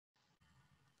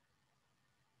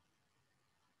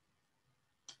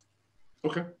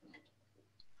Okay.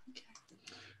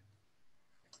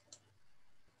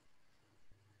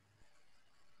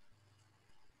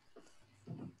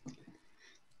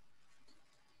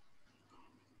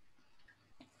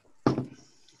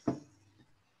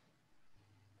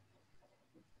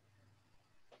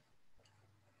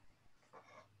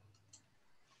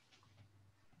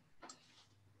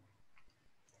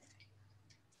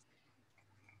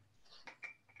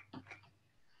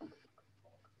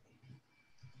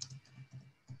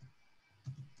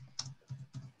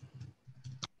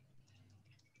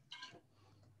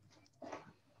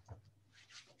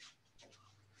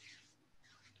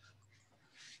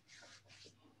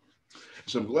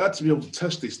 So I'm glad to be able to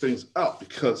test these things out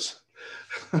because,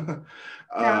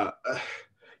 Yeah.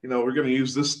 we're going to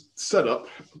use this setup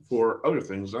for other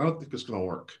things. I don't think it's going to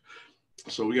work.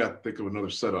 So we got to think of another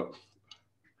setup.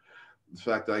 The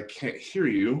fact that I can't hear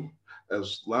you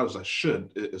as loud as I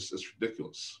should is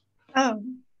ridiculous. Oh,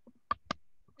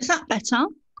 is that better?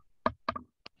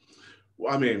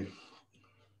 Well, I mean,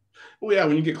 well, yeah,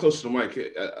 when you get close to the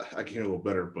mic, I can hear a little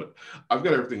better, but I've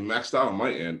got everything maxed out on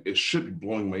my end. It should be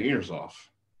blowing my ears off.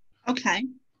 Okay.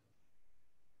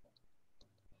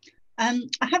 I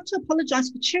have to apologize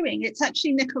for chewing. It's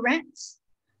actually Nicorettes.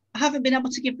 I haven't been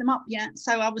able to give them up yet.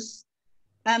 So I was,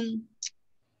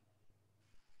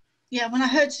 yeah, when I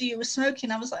heard you were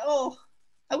smoking, I was like, oh,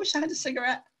 I wish I had a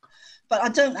cigarette. But I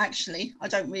don't actually. I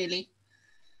don't really.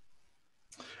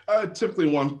 Typically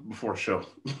one before a show.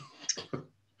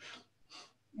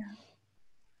 Yeah.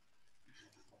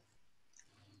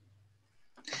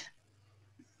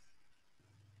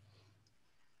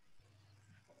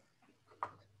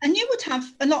 And you would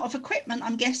have a lot of equipment,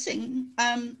 I'm guessing,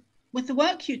 with the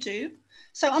work you do.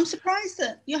 So I'm surprised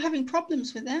that you're having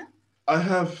problems with it. I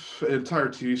have an entire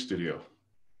TV studio.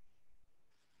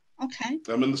 Okay.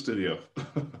 I'm in the studio.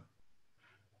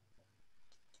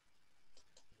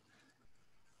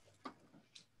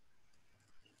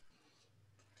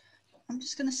 I'm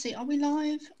just going to see, are we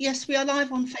live? Yes, we are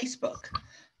live on Facebook.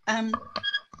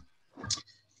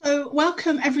 So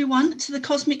welcome everyone to the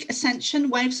Cosmic Ascension,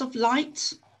 Waves of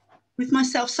Light, with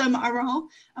myself, Soma Arah,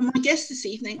 and my guest this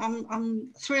evening,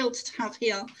 I'm thrilled to have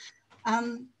here.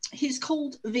 He's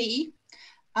called V.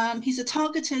 He's a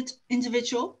targeted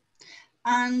individual,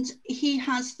 and he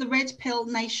has the Red Pill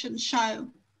Nation show.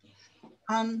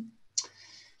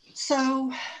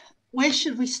 So where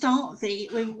should we start, V?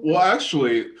 Well,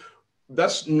 actually,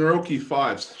 that's Naroki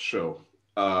 5's show.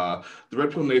 The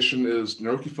Red Pill Nation is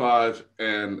Naroki 5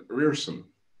 and Rearson.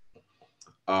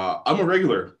 I'm a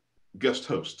regular guest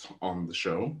host on the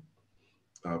show,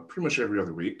 pretty much every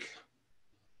other week.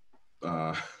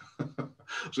 So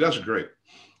that's great.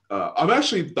 I'm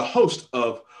actually the host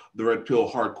of the Red Pill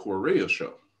Hardcore Radio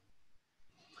Show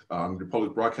on the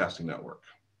Public Broadcasting Network.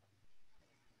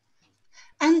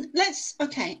 And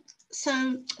okay,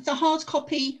 so the hard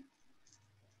copy.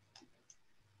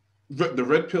 The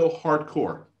Red Pill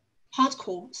Hardcore.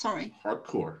 Hardcore, sorry.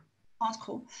 Hardcore.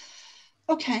 Hardcore.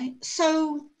 Okay,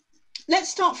 so let's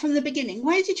start from the beginning.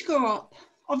 Where did you grow up?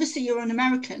 Obviously, you're an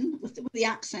American with the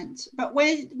accent, but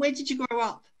where did you grow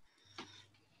up?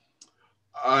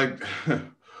 I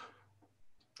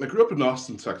grew up in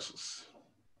Austin, Texas.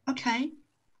 Okay.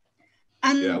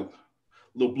 And yeah,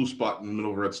 little blue spot in the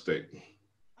middle of Red State.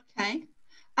 Okay.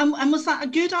 And was that a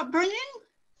good upbringing?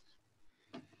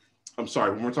 I'm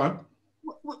sorry, one more time?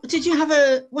 Did you have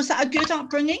was that a good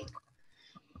upbringing?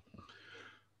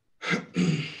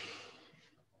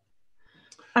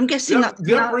 I'm guessing that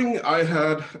the upbringing I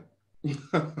had, it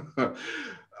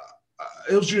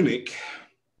was unique.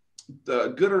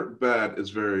 Good or bad is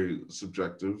very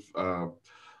subjective.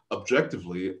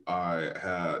 Objectively, I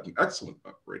had an excellent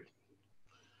upbringing.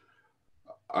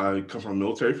 I come from a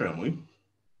military family.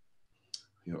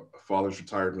 Father's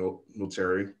retired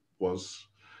military, was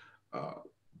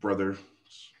brothers.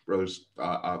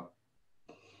 I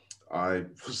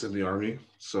was in the Army,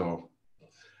 so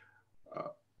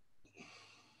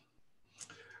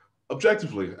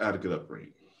objectively, I had a good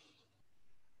upbringing.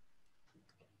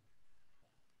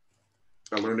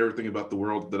 I learned everything about the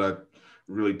world that I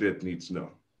really did need to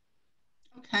know.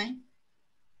 Okay.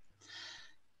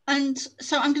 And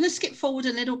so I'm going to skip forward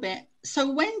a little bit.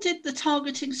 So when did the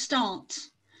targeting start?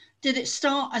 Did it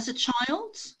start as a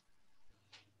child?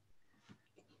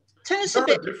 Tell us a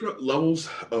bit. There are different levels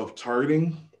of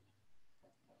targeting.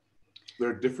 There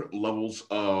are different levels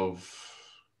of,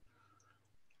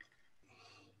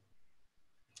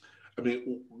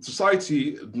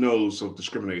 society knows of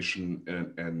discrimination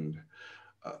and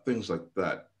things like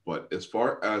that. But as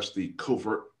far as the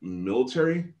covert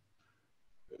military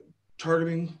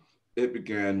targeting, it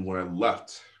began when I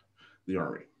left the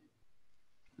Army.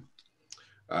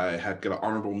 I had got an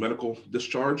honorable medical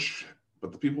discharge,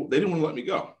 but the people, they didn't want to let me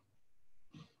go.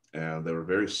 And they were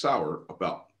very sour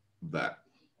about that.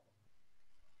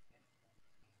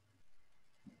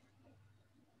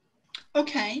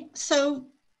 Okay, so,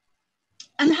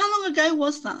 and how long ago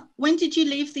was that? When did you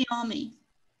leave the Army?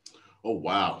 Oh,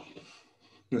 wow.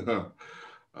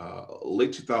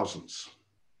 Late 2000s.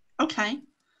 Okay.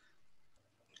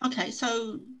 Okay,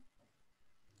 so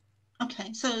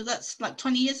that's like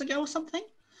 20 years ago or something?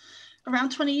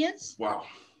 Around 20 years? Wow.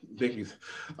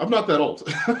 I'm not that old.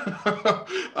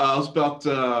 I was about,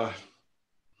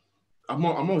 I'm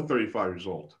only 35 years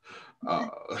old. I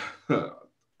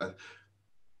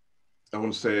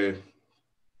want to say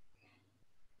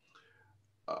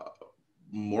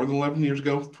more than 11 years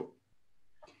ago.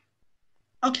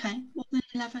 Okay, more than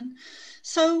 11.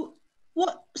 So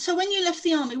when you left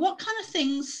the Army, what kind of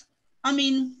things, I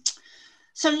mean,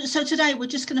 so today we're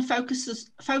just going to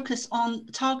focus on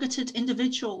targeted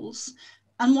individuals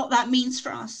and what that means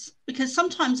for us, because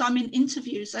sometimes I'm in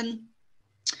interviews and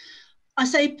I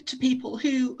say to people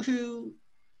who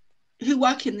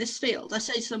work in this field, I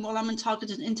say to them, well, I'm a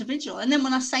targeted individual. And then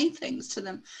when I say things to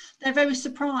them, they're very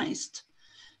surprised,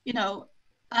 you know.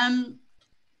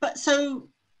 But so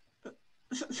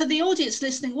for the audience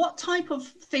listening, what type of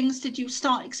things did you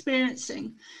start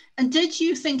experiencing? And did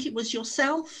you think it was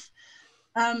yourself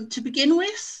to begin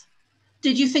with?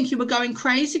 Did you think you were going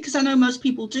crazy? Because I know most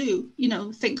people do, you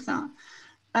know, think that.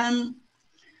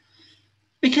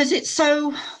 Because it's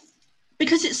so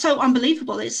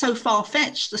unbelievable. It's so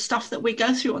far-fetched, the stuff that we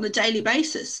go through on a daily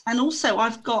basis. And also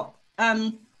I've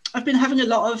been having a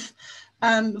lot of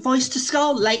voice to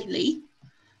skull lately.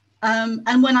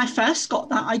 And when I first got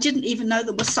that, I didn't even know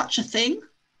there was such a thing.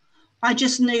 I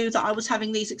just knew that I was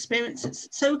having these experiences.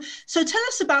 So tell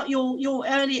us about your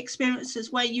early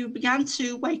experiences where you began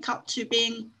to wake up to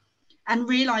being and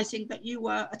realizing that you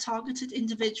were a targeted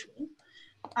individual,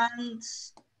 and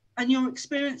your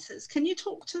experiences. Can you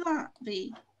talk to that,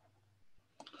 V?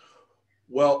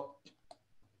 Well,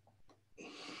 a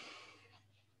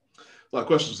lot of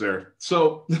questions there.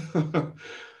 So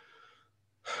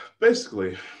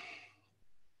basically,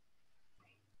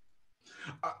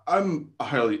 I'm a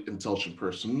highly intelligent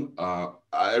person.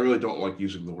 I really don't like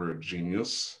using the word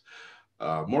genius.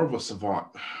 More of a savant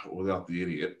without the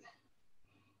idiot.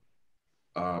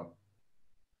 I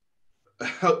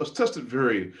was tested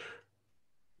very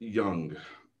young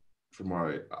for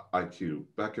my IQ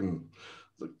back in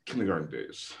the kindergarten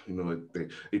days. You know,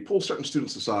 they pull certain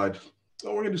students aside.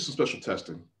 Oh, we're gonna do some special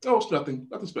testing. Oh, it's nothing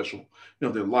special. You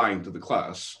know, they're lying to the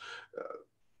class.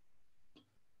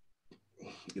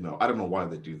 You know, I don't know why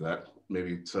they do that.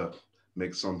 Maybe to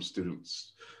make some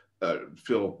students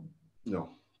feel, you know,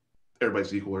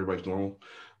 everybody's equal, everybody's normal.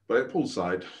 But I pull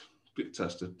aside, get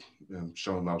tested, and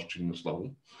show them I was genius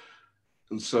level.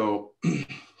 And so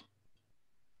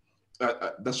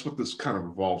that's what this kind of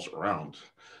revolves around,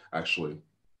 actually.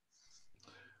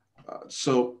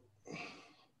 So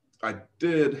I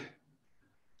did,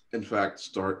 in fact,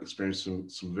 start experiencing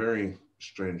some very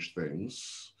strange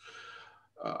things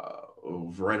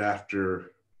right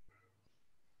after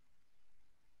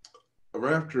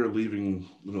leaving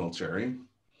the military.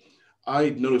 I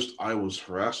noticed I was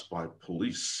harassed by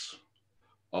police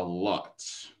a lot,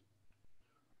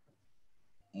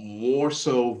 more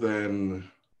so than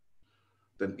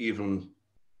even,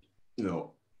 you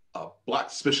know, a black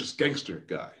suspicious gangster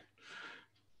guy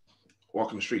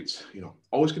walking the streets. You know,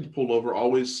 always getting pulled over,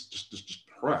 always just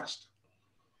harassed.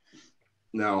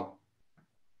 Now,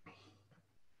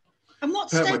 and what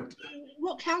state,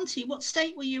 what county, what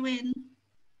state were you in?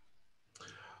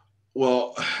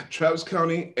 Well, Travis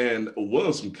County and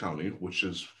Williamson County, which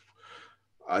is,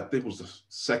 I think, was the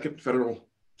second federal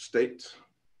state,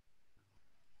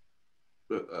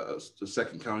 the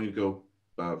second county to go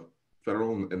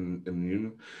federal in the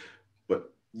union.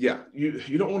 But yeah,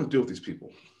 you don't want to deal with these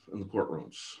people in the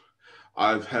courtrooms.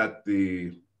 I've had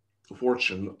the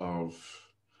fortune of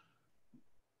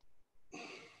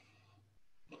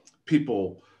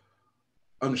people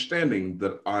understanding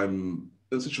that I'm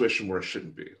in a situation where I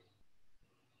shouldn't be.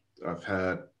 I've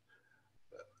had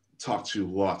talked to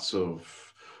lots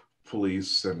of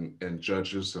police and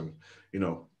judges, and you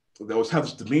know, they always have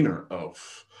this demeanor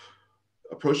of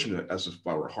approaching it as if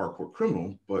I were a hardcore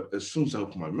criminal. But as soon as I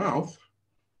open my mouth,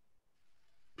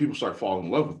 people start falling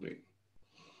in love with me.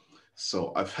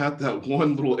 So I've had that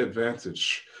one little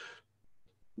advantage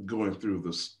going through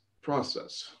this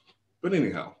process. But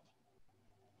anyhow,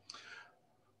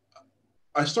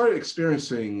 I started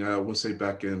experiencing, let's say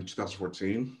back in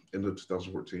 2014, end of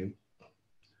 2014,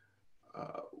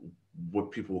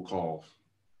 what people will call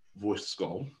voice to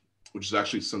skull, which is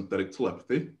actually synthetic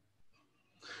telepathy.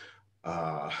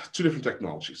 Two different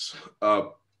technologies.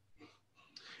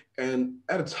 And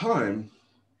at a time...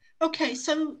 Okay,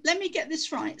 so let me get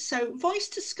this right. So voice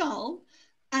to skull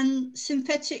and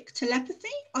synthetic telepathy,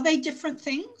 are they different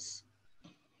things?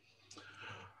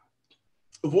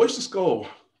 Voice to skull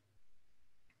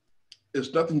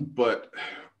is nothing but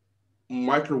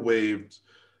microwaved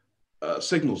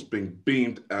signals being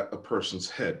beamed at a person's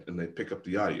head, and they pick up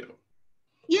the audio.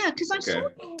 Yeah, because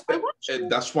I watched and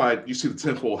that's why you see the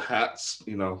tinfoil hats,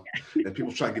 you know, and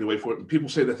people try to get away from it. And people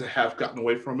say that they have gotten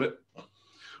away from it.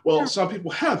 Well, some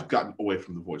people have gotten away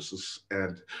from the voices,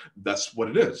 and that's what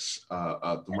it is.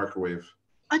 The microwave.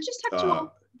 I just have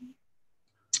to.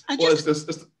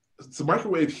 It's the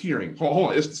microwave hearing. Hold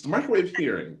on. It's the microwave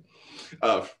hearing,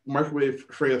 microwave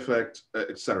fray effect,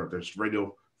 etc. There's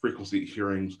radio frequency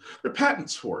hearings. There are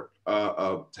patents for it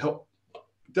to help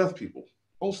deaf people.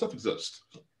 All stuff exists.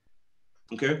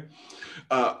 Okay.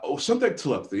 Synthetic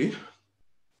telepathy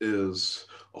is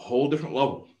a whole different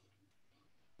level.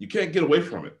 You can't get away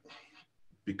from it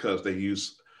because they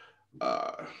use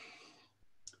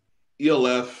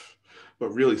ELF, but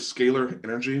really scalar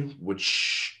energy,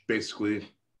 which basically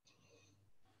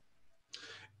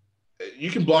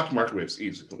you can block microwaves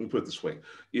easily. Let me put it this way.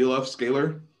 ELF,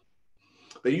 scalar,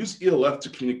 they use ELF to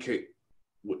communicate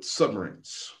with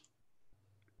submarines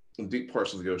in deep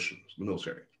parts of the ocean, the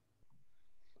military.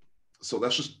 So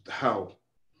that's just how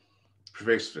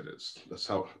pervasive it is. That's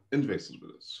how invasive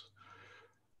it is.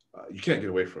 You can't get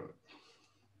away from it.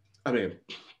 I mean,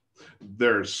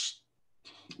 there's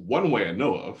one way I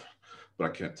know of, but I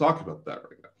can't talk about that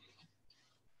right now.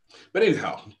 But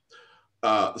anyhow,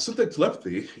 the synthetic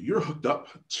telepathy, you're hooked up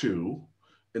to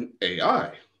an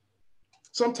AI.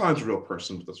 Sometimes a real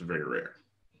person, but that's very rare.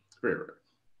 Very rare.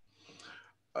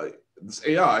 This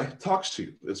AI talks to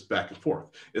you. It's back and forth.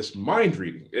 It's mind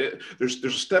reading. There's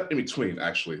a step in between,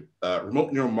 actually.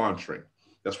 Remote neural monitoring.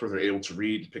 That's where they're able to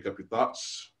read and pick up your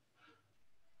thoughts.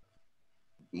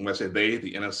 When I say they,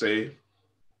 the NSA,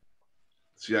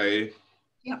 CIA.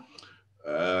 Yeah.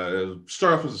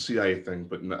 Start off as a CIA thing,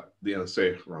 but no, the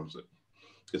NSA runs it.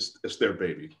 It's their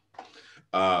baby.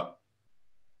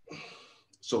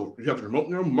 So you have the remote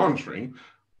neural monitoring,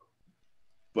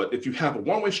 but if you have a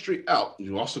one-way street out,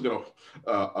 you also get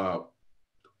a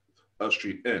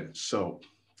street in. So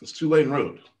it's two-lane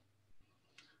road.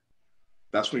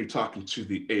 That's when you're talking to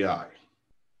the AI.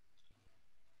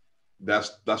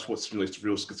 That's what simulates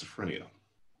real schizophrenia.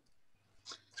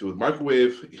 So with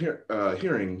microwave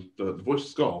hearing, the voice of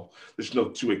skull, there's no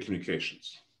two-way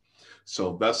communications.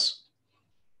 So that's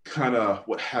kind of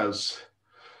what has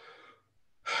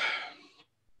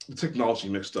the technology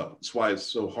mixed up. That's why it's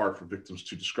so hard for victims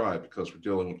to describe, because we're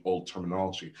dealing with old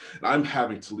terminology. And I'm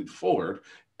having to leap forward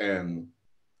and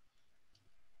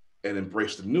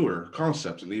embrace the newer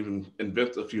concepts and even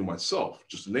invent a few myself,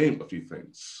 just to name a few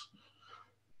things.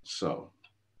 So.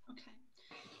 Okay.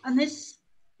 And this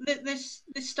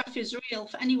stuff is real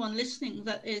for anyone listening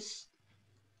that is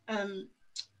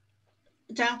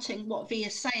doubting what V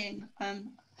is saying.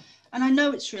 And I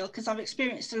know it's real because I've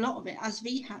experienced a lot of it, as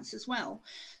V has as well.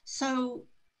 So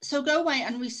go away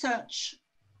and research.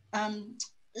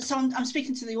 So I'm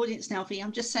speaking to the audience now, V.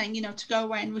 I'm just saying, you know, to go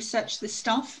away and research this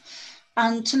stuff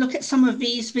and to look at some of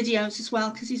V's videos as well,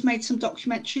 because he's made some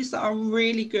documentaries that are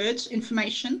really good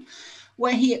information,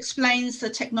 where he explains the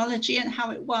technology and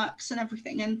how it works and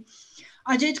everything. And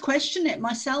I did question it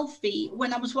myself, V,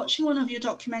 when I was watching one of your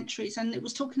documentaries, and it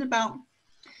was talking about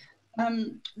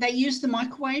they use the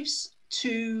microwaves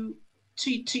to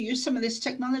use some of this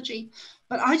technology,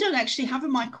 but I don't actually have a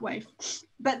microwave.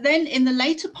 But then in the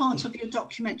later part of your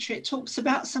documentary, it talks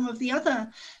about some of the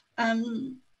other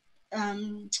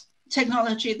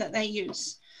technology that they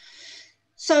use.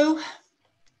 So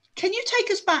can you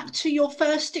take us back to your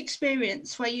first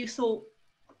experience where you thought,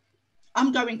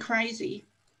 I'm going crazy,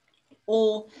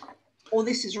 or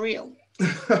this is real?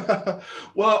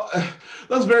 Well,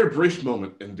 that's a very brief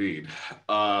moment indeed.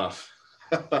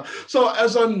 So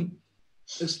as I'm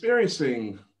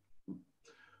experiencing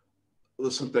the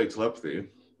synthetic telepathy,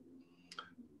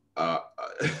 I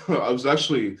was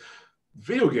actually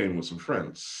video gaming with some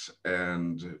friends,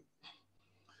 and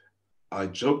I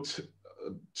joked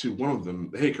to one of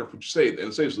them, "Hey, careful what you say." The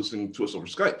NSA is listening to us over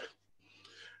Skype,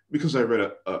 because I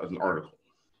read an article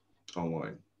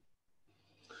online.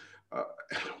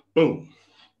 Boom,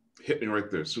 hit me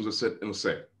right there as soon as I said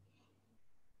NSA.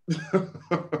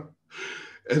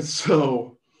 And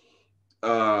so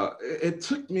it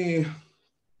took me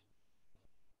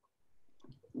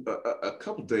a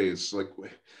couple days, like,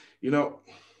 you know,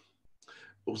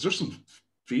 was there some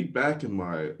feedback in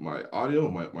my audio,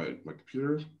 my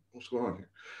computer? What's going on here?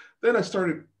 Then I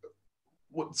started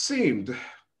what seemed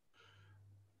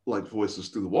like voices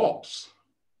through the walls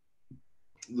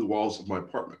of my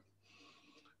apartment.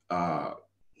 And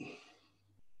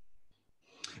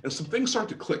some things start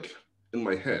to click in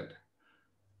my head.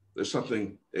 There's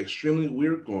something extremely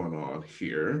weird going on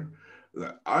here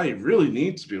that I really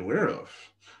need to be aware of.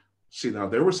 See, now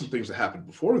there were some things that happened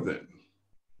before then.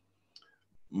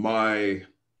 My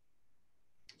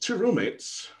 2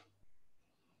 roommates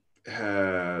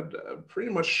had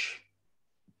pretty much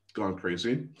gone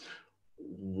crazy.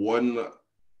 One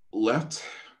left.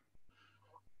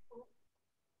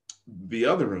 The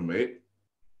other roommate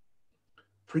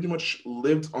pretty much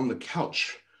lived on the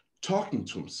couch talking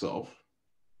to himself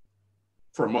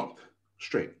for a month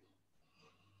straight.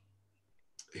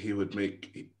 He would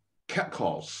make cat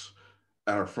calls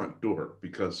at our front door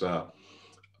because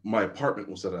my apartment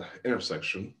was at an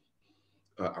intersection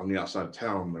on the outside of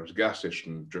town. There was a gas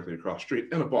station directly across the street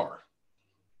and a bar.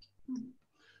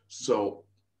 So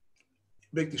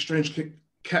make these strange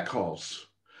cat calls,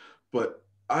 but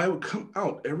I would come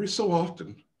out every so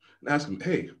often and ask him,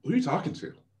 "Hey, who are you talking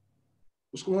to?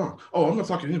 What's going on?" "Oh, I'm not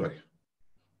talking to anybody.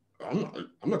 I'm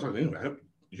not talking to anybody.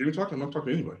 You hear me talking? I'm not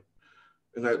talking to anybody."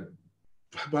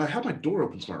 But I had my door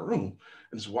open to my room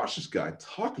and just watched this guy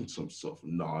talking to himself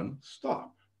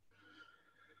non-stop.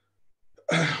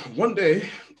 One day,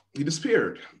 he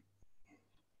disappeared.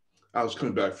 I was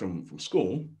coming back from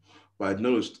school, but I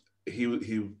noticed he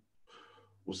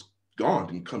was gone,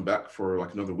 didn't come back for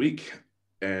like another week,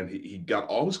 and he got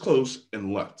all his clothes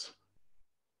and left.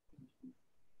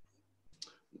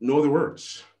 No other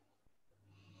words.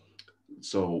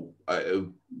 So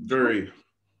very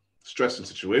stressing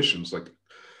situations, like,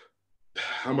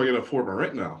 how am I going to afford my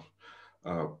rent now?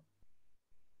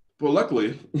 But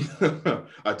luckily,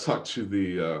 I talked to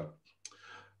the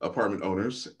apartment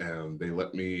owners, and they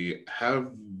let me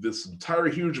have this entire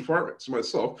huge apartment to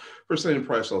myself for the same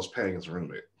price I was paying as a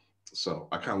roommate. So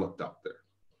I kind of lucked out there.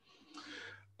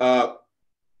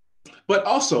 But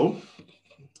also,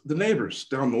 the neighbors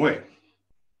down the way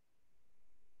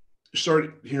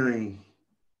started hearing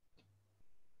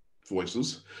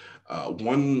voices.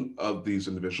 One of these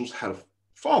individuals had a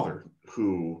father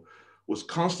who was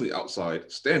constantly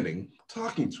outside, standing,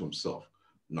 talking to himself,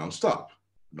 nonstop.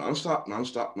 There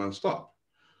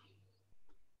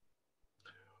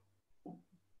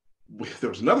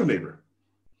was another neighbor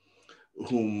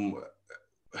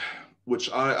which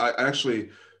I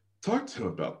actually talked to him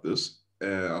about this,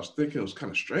 and I was thinking it was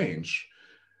kind of strange.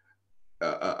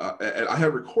 And I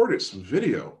had recorded some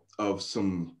video of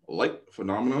some light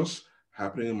phenomena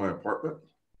happening in my apartment.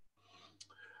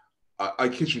 I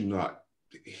kid you not.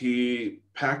 He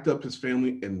packed up his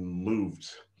family and moved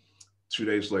 2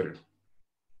 days later.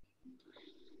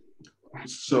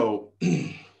 So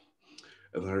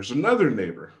there's another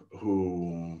neighbor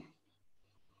who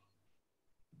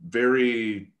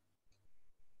very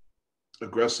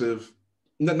aggressive,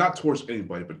 not towards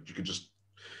anybody, but you could just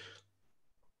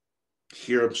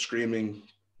hear him screaming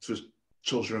to his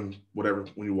children, whatever,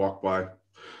 when you walk by.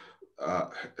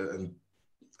 And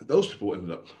those people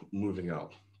ended up moving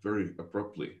out very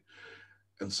abruptly.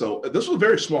 And so this was a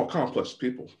very small complex of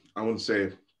people. I wouldn't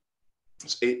say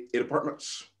it's eight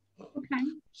apartments. Okay.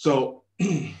 So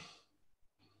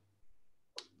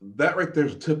that right there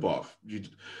is a tip off.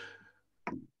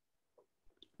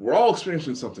 We're all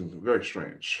experiencing something very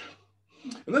strange.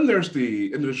 And then there's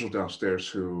the individual downstairs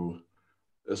who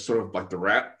is sort of like the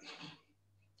rat.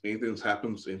 Anything that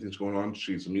happens, anything's going on,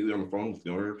 she's immediately on the phone with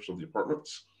the owners of the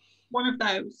apartments. One of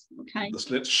those, okay. The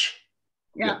snitch.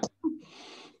 Yeah.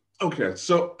 Okay,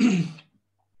 so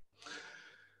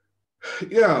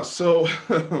yeah, so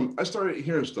I started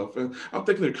hearing stuff, and I'm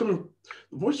thinking the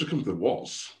voices are coming through the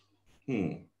walls.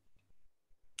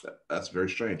 That's very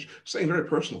strange. Saying very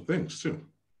personal things too.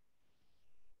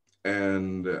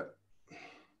 And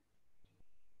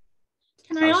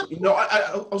I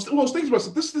was thinking to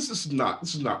myself, this is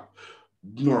not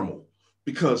normal,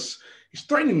 because he's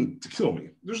threatening to kill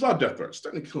me. There's a lot of death threats,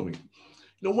 threatening to kill me.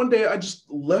 One day I just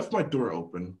left my door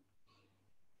open.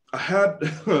 I had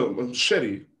a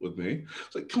machete with me.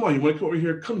 It's like, come on, you want to come over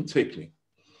here? Come and take me.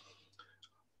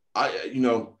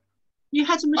 You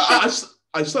had a machete.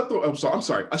 I slept. I'm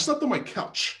sorry. I slept on my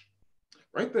couch,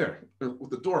 right there,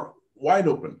 with the door wide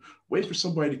open, waiting for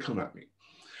somebody to come at me.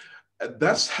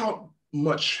 That's how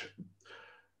much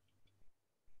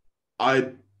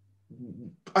I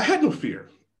had no fear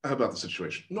about the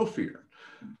situation. No fear.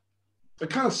 I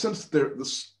kind of sensed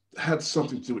this had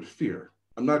something to do with fear.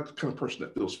 I'm not the kind of person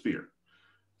that feels fear.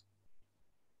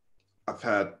 I've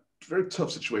had very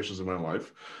tough situations in my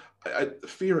life.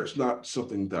 Fear is not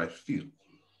something that I feel.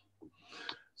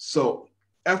 So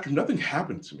after nothing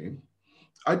happened to me,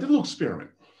 I did a little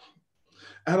experiment.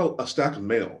 I had a stack of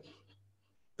mail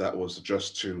that was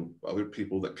addressed to other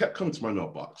people that kept coming to my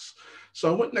mailbox.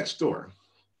 So I went next door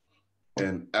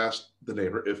and asked the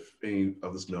neighbor if any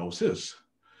of this mail was his.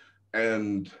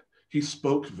 And he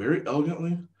spoke very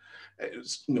elegantly.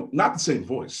 It's, not the same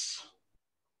voice,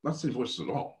 not the same voice at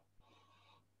all.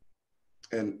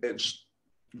 And it just,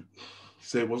 he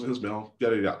said it wasn't his mail,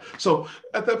 yada, yada. So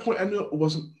at that point, I knew it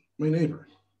wasn't my neighbor.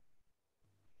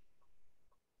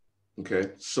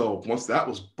 Okay, so once that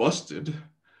was busted,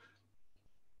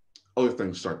 other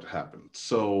things start to happen.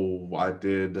 So I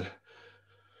did,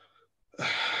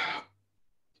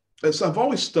 so I've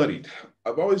always studied.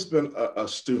 I've always been a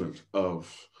student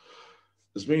of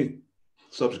as many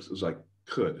subjects as I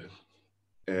could.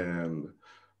 And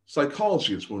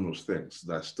psychology is one of those things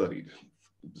that I studied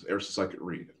ever since I could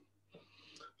read.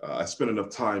 I spent enough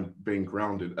time being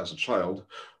grounded as a child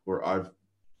where I've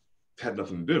had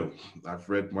nothing to do. I've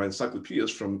read my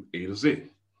encyclopedias from A to Z.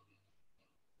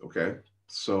 Okay,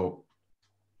 so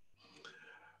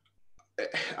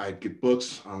I get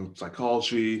books on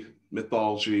psychology,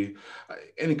 mythology,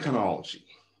 any kind of ology.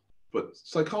 But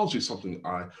psychology is something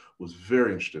I was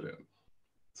very interested in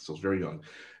since I was very young.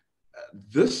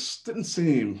 This didn't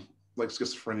seem like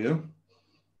schizophrenia.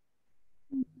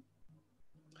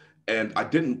 And I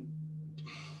couldn't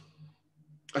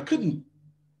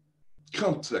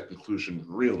come to that conclusion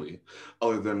really,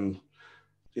 other than,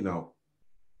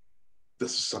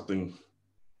 this is something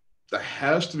that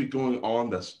has to be going on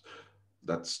that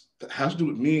has to do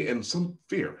with me and some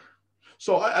fear.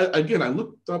 So I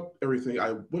looked up everything.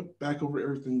 I went back over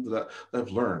everything that I've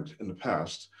learned in the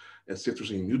past and see if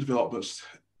there's any new developments.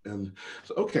 And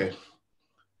so, okay,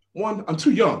 one, I'm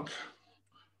too young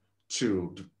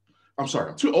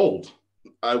I'm too old.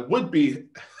 I would be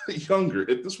younger.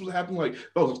 If this was happening like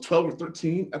if I was 12 or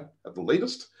 13 at the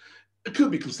latest, it could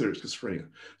be considered schizophrenia.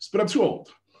 But I'm too old.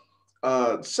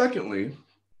 Secondly,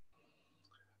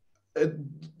 it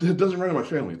doesn't run in my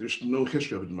family. There's no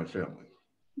history of it in my family.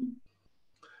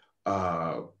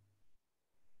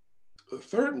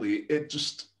 Thirdly, it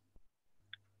just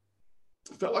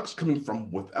felt like it's coming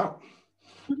from without.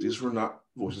 These were not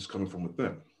voices coming from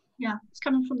within. Yeah, it's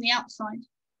coming from the outside.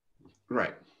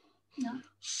 Right. Yeah.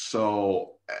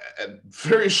 So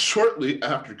very shortly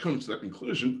after coming to that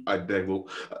conclusion, I dug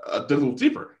a little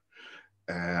deeper,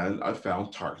 and I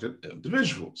found targeted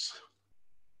individuals.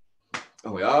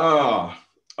 I'm like,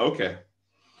 okay.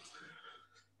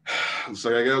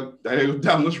 So I gotta go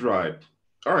down this ride.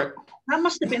 All right. That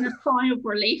must have been a sigh of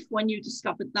relief when you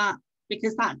discovered that,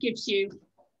 because that gives you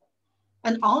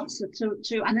an answer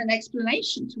to and an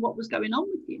explanation to what was going on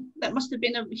with you. That must have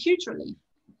been a huge relief.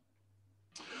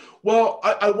 Well,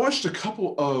 I watched a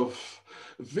couple of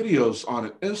videos on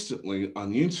it instantly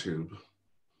on YouTube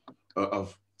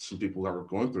of some people that were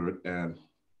going through it, and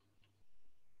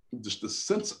just the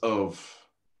sense of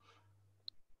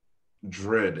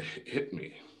dread hit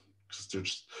me, because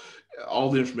there's all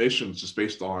the information is just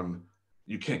based on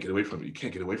you can't get away from it. You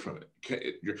can't get away from it.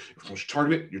 If once you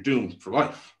target it, you're doomed for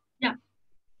life. Yeah,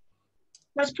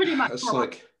 that's pretty much. It's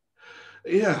like,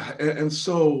 yeah, and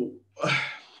so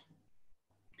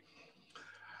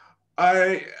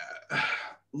I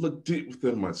looked deep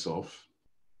within myself.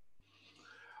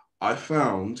 I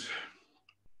found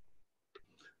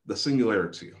the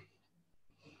singularity.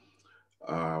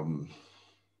 And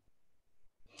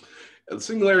the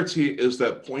singularity is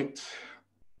that point,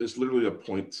 is literally a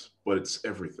point, but it's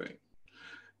everything.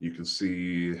 You can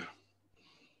see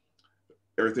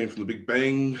everything from the Big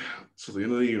Bang to the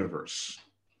end of the universe.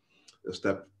 It's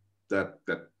that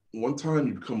one time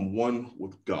you become one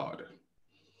with God,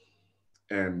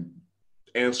 and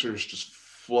answers just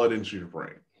flood into your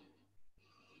brain.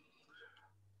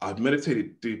 I've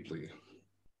meditated deeply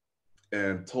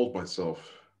and told myself,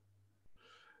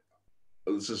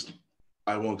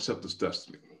 I won't accept this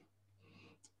destiny.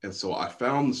 And so I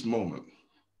found this moment.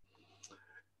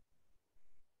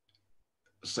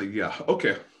 Say, yeah,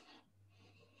 okay.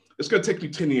 It's gonna take me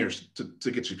 10 years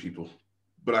to get you people,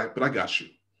 but I got you.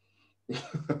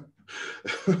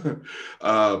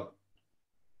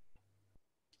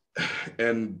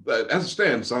 And as it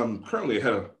stands, I'm currently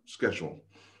ahead of schedule,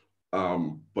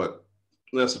 but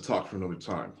that's a talk for another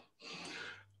time.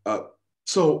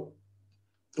 So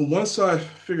once I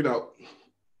figured out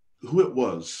who it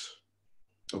was,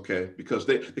 okay, because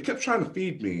they kept trying to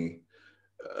feed me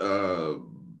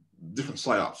different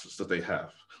psyopses that they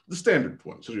have, the standard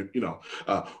ones,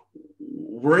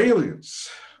 we're aliens,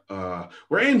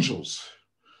 we're angels.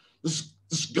 This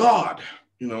God,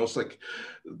 you know, it's like,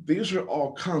 these are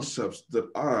all concepts that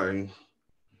I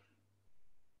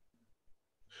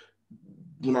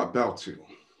will not bow to.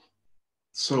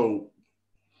 So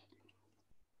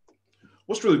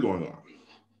what's really going on?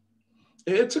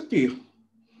 It took me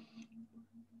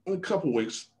a couple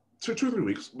weeks, 2 or 3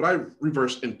 weeks, but I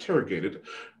reverse interrogated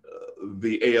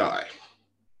the AI.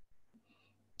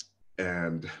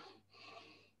 And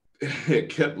it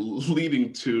kept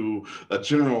leading to a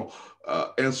general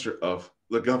answer of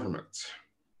the government.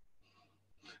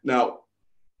 Now,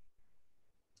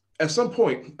 at some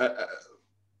point, the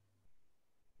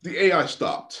AI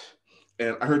stopped,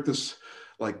 and I heard this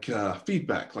like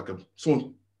feedback, like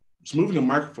someone was moving a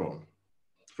microphone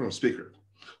from a speaker,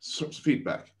 some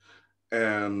feedback,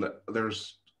 and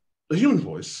there's a human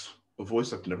voice, a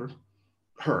voice I've never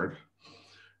heard,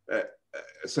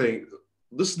 saying,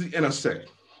 "This is the NSA.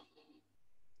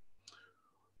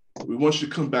 We want you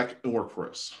to come back and work for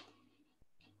us."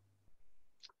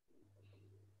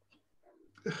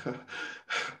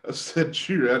 I said,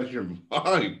 "You're out of your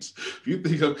mind. If you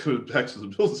think I'm coming back to the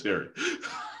military,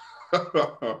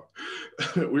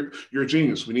 you're a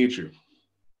genius. We need you."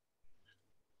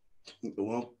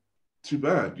 "Well, too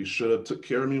bad. You should have took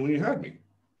care of me when you had me."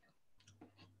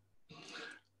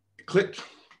 Click,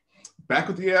 back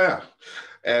with the AI.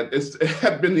 And it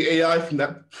had been the AI from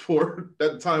that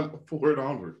time forward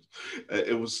onwards.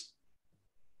 It was,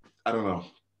 I don't know.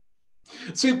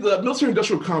 See, the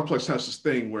military-industrial complex has this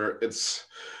thing where it's,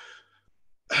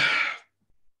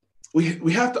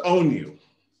 we have to own you,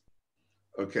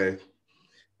 okay?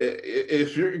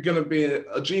 If you're gonna be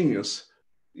a genius,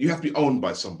 you have to be owned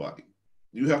by somebody.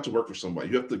 You have to work for somebody.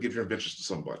 You have to give your inventions to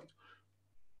somebody.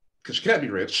 Because you can't be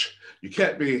rich. You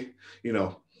can't be, you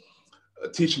know,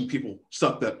 teaching people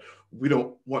stuff that we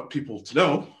don't want people to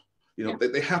know. You know,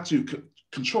 they have to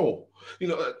control. You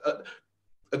know,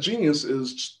 a genius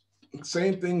is the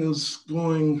same thing as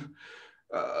going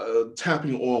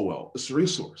tapping an oil well. It's a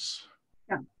resource.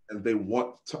 Yeah. And they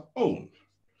want to own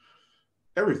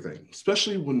everything,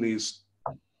 especially when these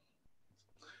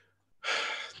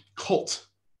cult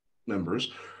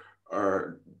members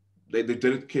they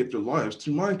dedicate their lives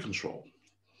to mind control.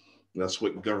 And that's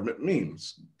what government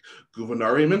means.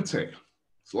 Governare mente,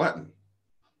 it's Latin.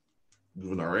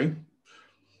 Governare,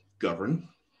 govern,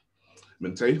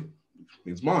 mente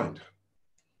means mind.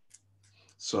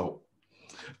 So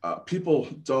people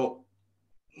don't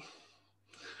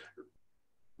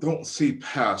see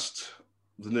past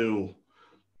the new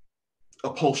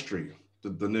upholstery,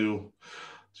 the new,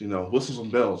 you know, whistles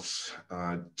and bells.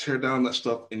 Tear down that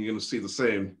stuff and you're gonna see the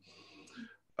same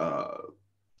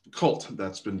cult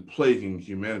that's been plaguing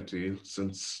humanity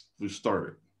since we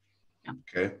started.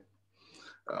 Okay,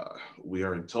 we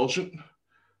are intelligent,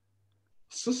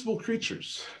 sensible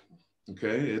creatures.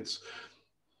 Okay, it's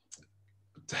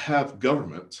to have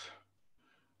government.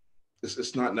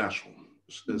 It's not natural.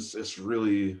 It's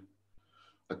really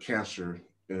a cancer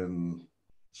in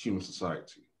human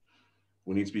society.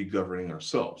 We need to be governing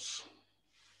ourselves.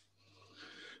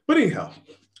 But anyhow,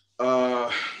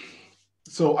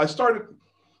 so I started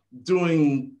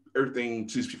doing everything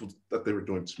to these people that they were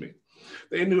doing to me.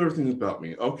 They knew everything about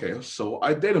me. Okay, so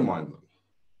I data mined them.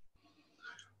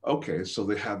 Okay, so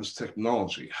they have this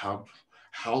technology. How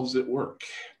does it work?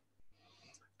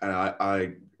 And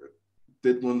I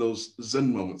did one of those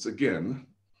Zen moments again.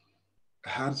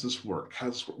 How does this work?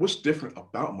 What's different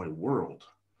about my world?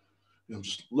 You know, I'm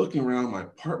just looking around my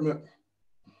apartment.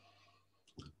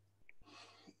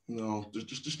 You know, there's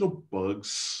just no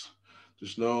bugs.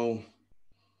 There's no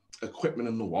equipment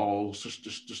in the walls.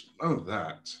 Just none of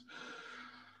that.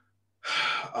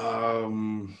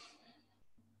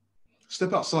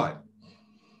 Step outside.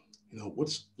 You know,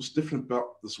 what's different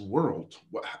about this world?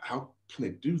 How can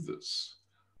they do this?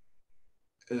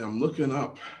 And I'm looking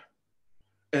up.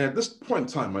 And at this point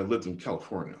in time, I lived in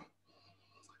California.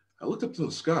 I looked up to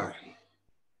the sky.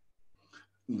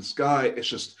 And the sky is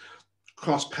just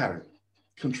cross pattern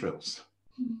chemtrails.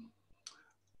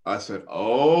 I said,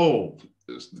 "Oh,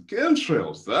 it's the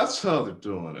chemtrails. That's how they're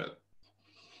doing it."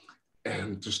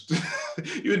 And just,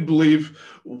 you would believe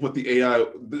what the AI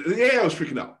was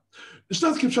freaking out. "It's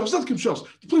not the chemtrails, it's not the chemtrails.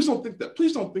 Please don't think that.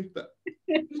 Please don't think that.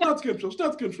 It's not the chemtrails, it's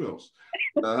not the chemtrails."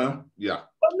 Yeah.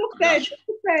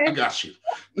 I got you.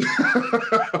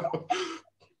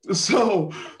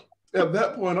 So at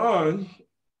that point on,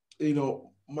 you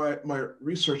know, my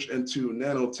research into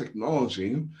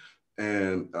nanotechnology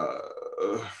and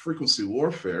frequency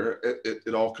warfare,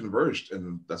 it all converged,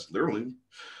 and that's literally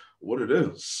what it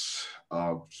is.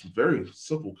 Some very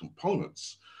simple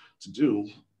components to do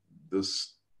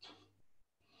this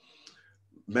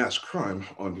mass crime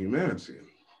on humanity.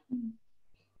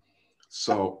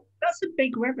 So that's a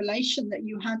big revelation that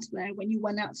you had there when you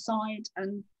went outside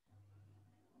and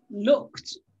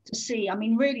looked to see, I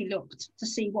mean, really looked to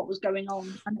see what was going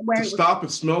on and where to it was. Stop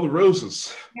and smell the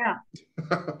roses. Yeah.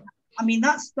 I mean,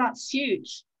 that's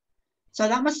huge. So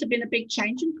that must have been a big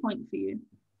changing point for you,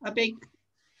 a big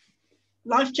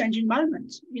life-changing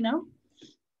moment, you know?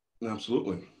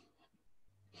 Absolutely.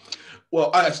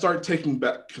 Well, I started taking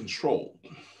back control.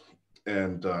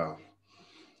 And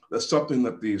that's something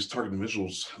that these target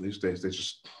individuals these days,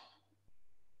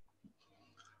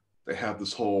 they have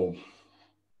this whole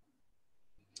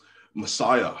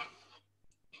messiah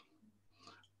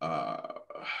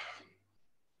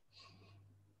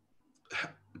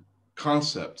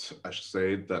concept, I should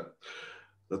say, that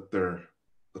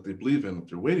they believe in, that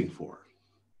they're waiting for.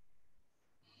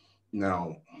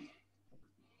 Now,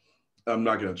 I'm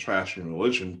not going to trash your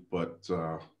religion, but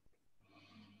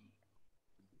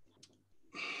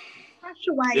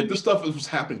if this stuff was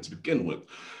happening to begin with,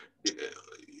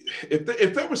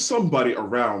 if there was somebody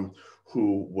around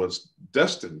who was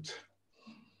destined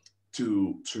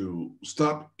to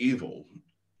stop evil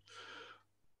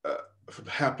from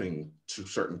happening to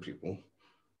certain people,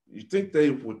 you think they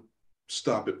would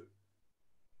stop it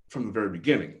from the very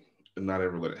beginning and not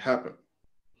ever let it happen.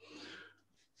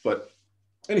 But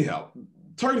anyhow,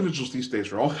 target individuals these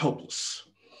days are all helpless.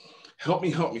 Help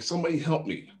me, somebody help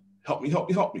me. Help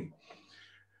me.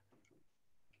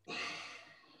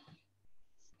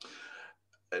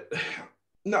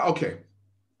 Now, okay,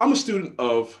 I'm a student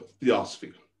of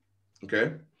theosophy,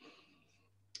 okay?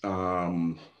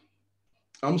 I'm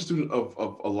a student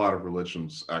of a lot of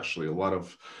religions, actually, a lot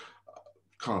of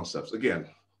concepts. Again,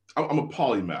 I'm a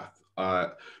polymath.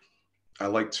 I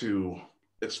like to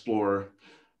explore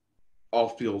all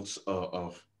fields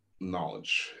of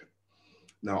knowledge.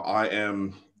 Now, I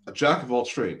am a jack of all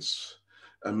trades,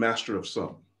 a master of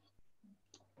some.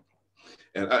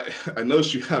 And I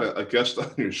noticed you had a guest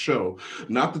on your show,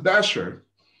 not the Dasher,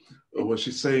 when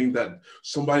she's saying that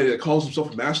somebody that calls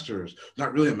himself a master is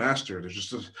not really a master. They're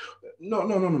just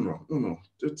no.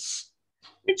 It's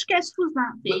which guest was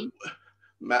that, B?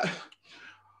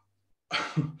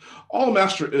 All a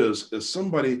master is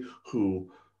somebody who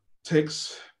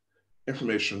takes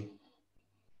information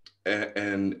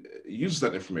and uses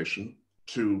that information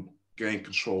to gain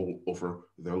control over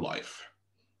their life.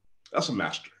 That's a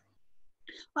master.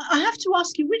 I have to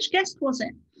ask you, which guest was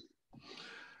it?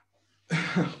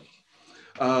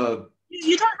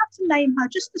 You don't have to name her,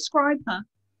 just describe her.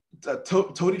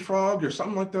 Toady Frog or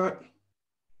something like that.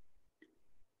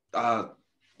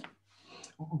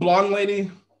 Blonde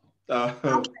lady, yes,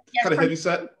 kind of heavy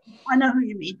set. I know who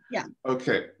you mean, yeah.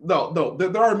 Okay, no,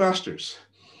 there are masters,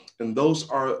 and those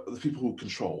are the people who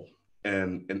control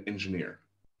and engineer.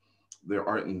 There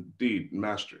are indeed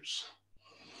masters.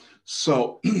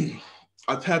 So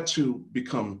I've had to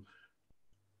become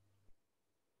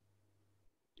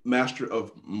master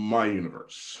of my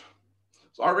universe.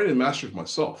 So I already mastered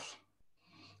myself.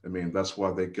 I mean, that's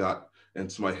why they got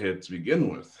into my head to begin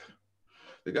with.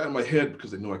 They got in my head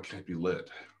because they know I can't be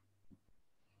led.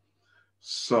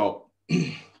 So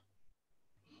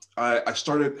I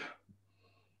started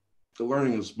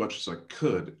learning as much as I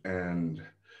could, and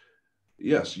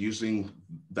yes, using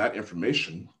that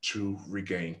information to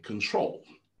regain control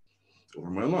over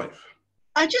my life.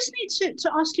 I just need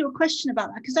to ask you a question about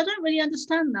that, because I don't really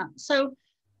understand that. So,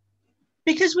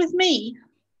 because with me,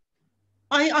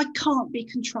 I can't be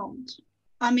controlled.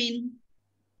 I mean,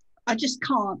 I just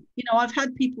can't. You know, I've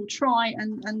had people try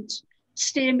and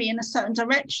steer me in a certain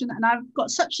direction, and I've got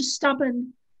such a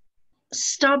stubborn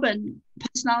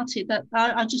personality that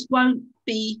I just won't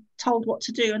be told what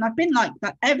to do. And I've been like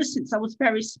that ever since I was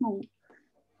very small,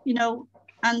 you know.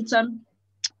 And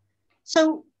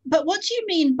so, but what do you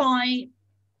mean by,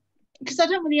 because I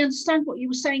don't really understand what you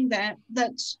were saying there,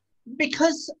 that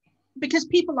because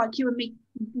people like you and me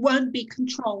won't be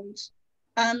controlled,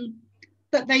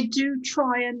 that they do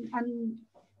try and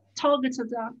target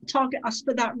us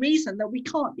for that reason, that we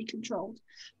can't be controlled.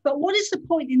 But what is the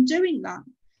point in doing that?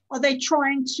 Are they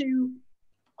trying to,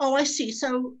 oh, I see.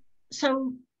 So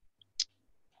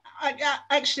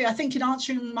I think in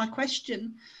answering my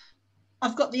question,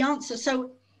 I've got the answer.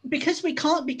 So because we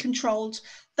can't be controlled,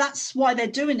 that's why they're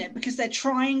doing it, because they're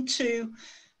trying to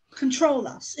control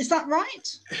us. Is that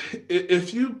right?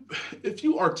 If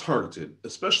you are targeted,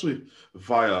 especially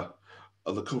via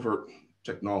the covert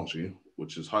technology,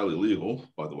 which is highly legal,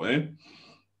 by the way,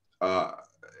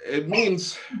 it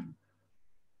means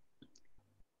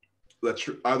that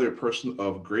you're either a person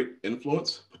of great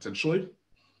influence, potentially,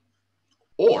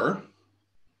 or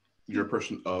you're a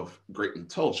person of great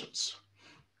intelligence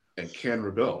and can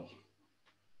rebel.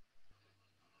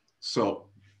 So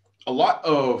a lot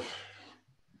of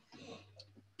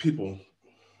people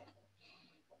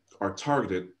are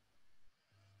targeted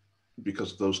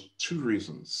because of those two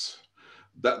reasons.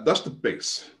 That's the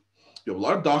base. You have a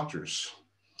lot of doctors,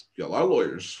 you got a lot of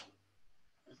lawyers,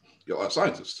 you got a lot of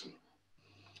scientists,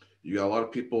 you got a lot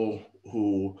of people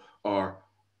who are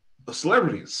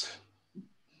celebrities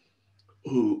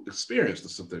who experience the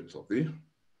synthetic telepathy,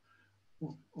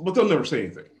 but they'll never say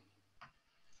anything.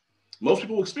 Most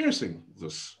people experiencing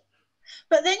this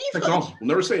but then you've technology will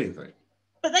never say anything.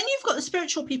 But then you've got the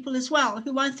spiritual people as well,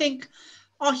 who I think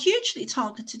are hugely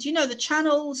targeted. You know, the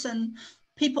channels and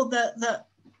people that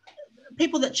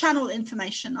channel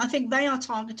information. I think they are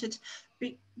targeted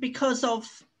because of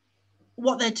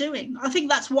what they're doing. I think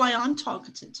that's why I'm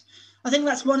targeted. I think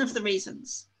that's one of the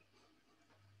reasons.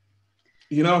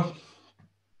 You know,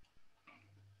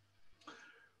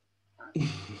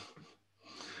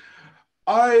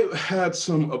 I had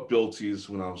some abilities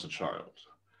when I was a child.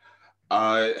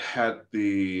 I had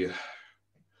the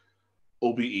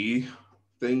OBE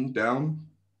thing down.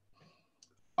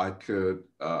 I could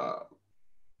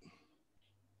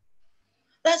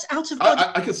that's out of body.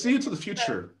 I could see into the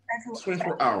future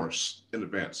 24 hours in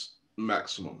advance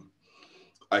maximum.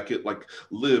 I could like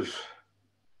live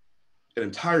an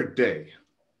entire day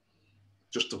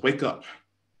just to wake up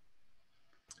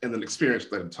and then experience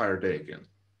that entire day again.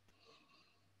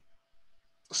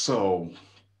 So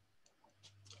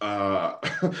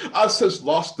I've since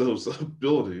lost those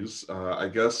abilities, I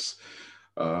guess,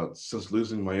 since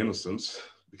losing my innocence,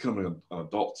 becoming an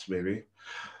adult, maybe.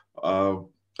 I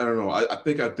don't know. I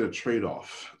think I did a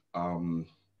trade-off. I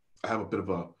have a bit of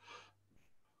an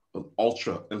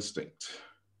ultra instinct.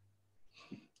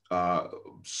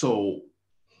 So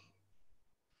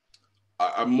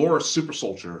I'm more a super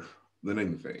soldier than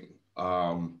anything.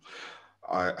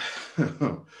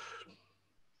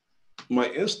 My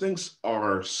instincts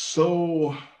are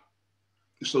so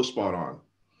spot on.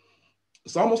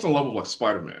 It's almost on a level like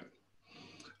Spider-Man.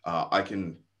 I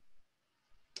don't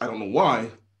know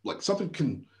why, like something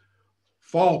can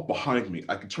fall behind me.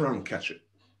 I can turn around and catch it.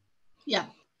 Yeah.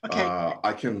 Okay.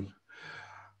 I can't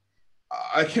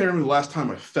remember the last time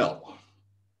I fell.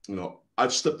 You know,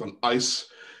 I've slipped on ice.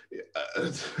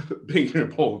 Being here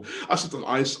in Poland, I've slipped on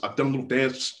ice. I've done a little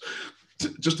dance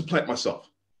just to plant myself.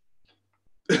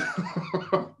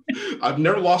 I've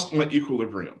never lost my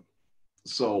equilibrium.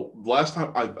 So the last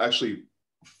time I've actually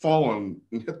fallen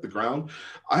and hit the ground,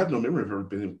 I have no memory of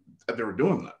ever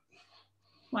doing that.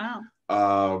 Wow.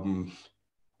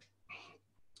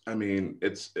 I mean,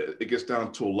 it gets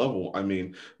down to a level. I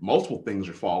mean, multiple things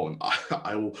are falling.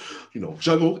 I will,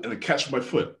 juggle and then catch my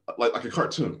foot like a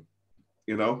cartoon.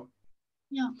 Yeah.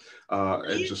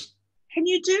 Just. Can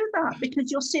you do that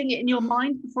because you're seeing it in your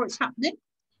mind before it's happening?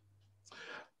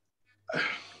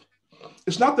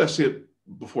 It's not that I see it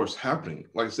before it's happening.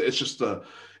 Like I said,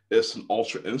 it's an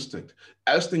ultra instinct.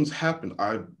 As things happen,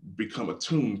 I become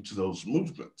attuned to those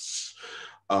movements.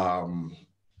 I'm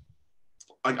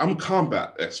a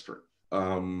combat expert.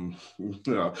 I've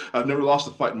never lost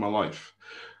a fight in my life.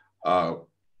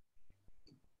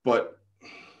 But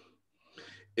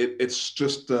it's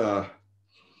just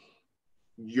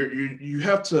you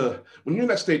have to, when you're in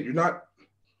that state, you're not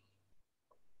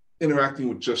interacting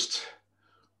with just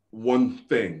one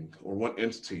thing or one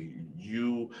entity.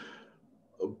 You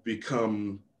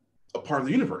become a part of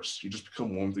the universe. You just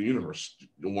become one with the universe,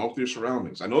 one with your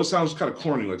surroundings. I know it sounds kind of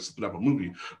corny, like something out of a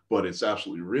movie, but it's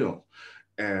absolutely real.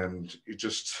 And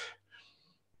it's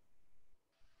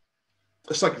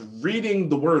like reading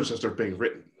the words as they're being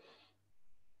written.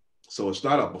 So it's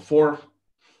not a before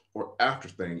or after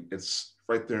thing. It's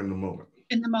right there in the moment.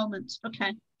 In the moment.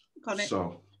 Okay. Got it.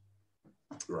 So,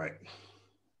 right.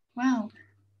 Wow.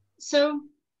 So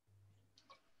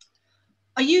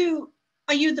are you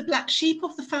the black sheep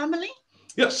of the family?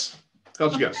 Yes.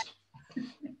 How'd you guess?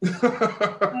 You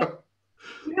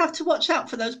have to watch out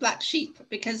for those black sheep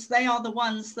because they are the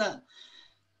ones that,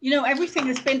 everything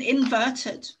has been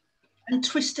inverted and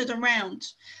twisted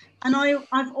around. And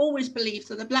I've always believed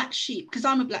that the black sheep, because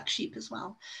I'm a black sheep as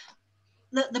well,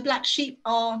 that the black sheep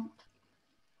are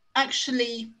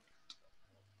actually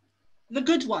the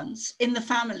good ones in the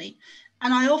family.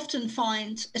 And I often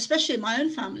find, especially in my own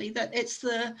family, that it's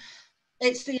the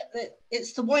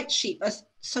white sheep,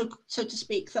 so to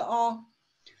speak, that are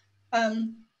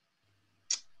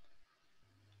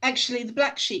actually the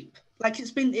black sheep. Like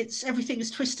everything is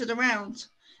twisted around,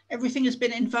 everything has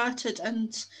been inverted,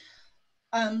 and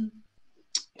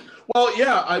well,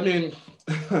 yeah. I mean,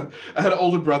 I had an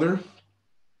older brother.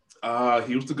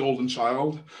 He was the golden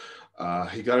child.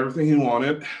 He got everything he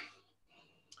wanted.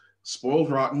 Spoiled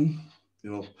rotten.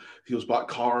 You know, he was bought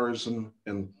cars and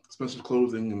expensive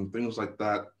clothing and things like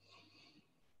that.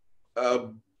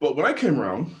 But when I came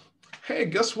around, hey,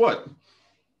 guess what?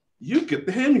 You get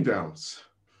the hand-me-downs.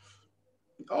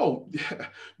 Oh, yeah.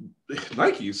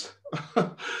 Nikes.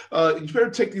 You better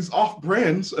take these off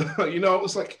brands. You know,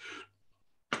 it's like,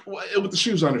 with the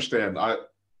shoes, I understand. I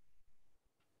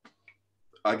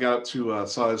got to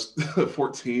size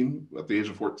 14 at the age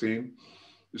of 14,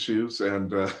 the shoes,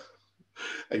 and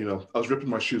you know, I was ripping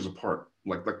my shoes apart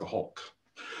like the Hulk.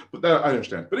 But that I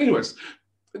understand. But anyways,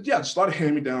 yeah, just a lot of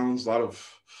hand-me-downs, a lot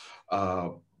of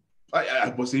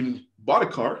I was even bought a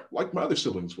car like my other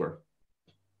siblings were.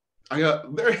 I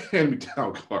got their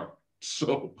hand-me-down car.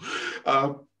 So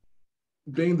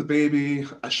being the baby,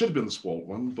 I should have been the spoiled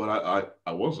one, but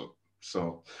I wasn't.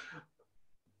 So,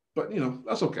 but you know,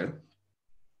 that's okay.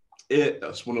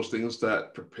 That's one of those things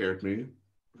that prepared me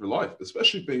for life,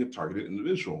 especially being a targeted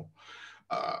individual.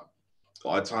 A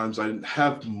lot of times I didn't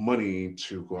have money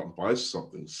to go out and buy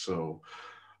something. So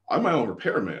I'm my own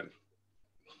repairman.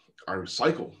 I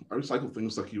recycle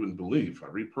things like you wouldn't believe. I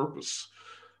repurpose.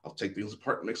 I'll take things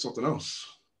apart and make something else.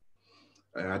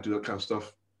 And I do that kind of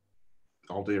stuff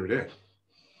all day, every day.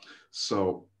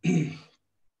 So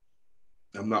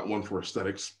I'm not one for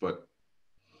aesthetics, but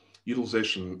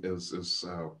utilization is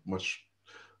much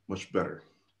better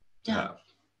to have.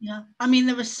 Yeah. I mean,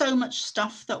 there is so much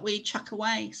stuff that we chuck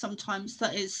away sometimes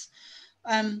that is,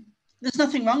 there's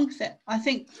nothing wrong with it. I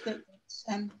think that,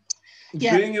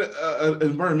 being an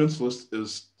environmentalist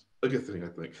is a good thing, I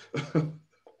think.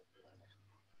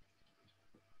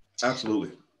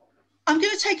 Absolutely. I'm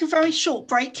going to take a very short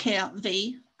break here,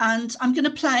 V, and I'm going to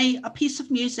play a piece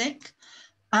of music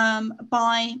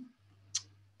by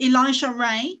Elijah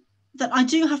Ray that I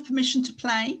do have permission to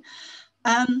play.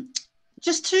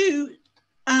 Just to,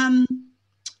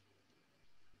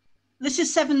 this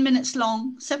is 7 minutes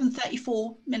long,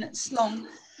 7:34 minutes long.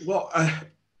 Well,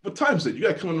 what time is it? You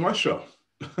got to come on my show.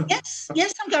 Yes,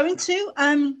 I'm going to.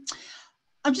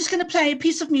 I'm just going to play a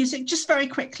piece of music just very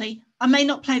quickly. I may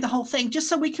not play the whole thing, just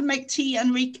so we can make tea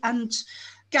and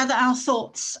gather our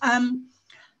thoughts.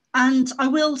 And I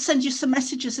will send you some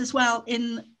messages as well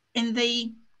in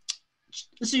the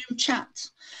Zoom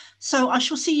chat. So I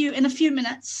shall see you in a few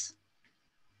minutes,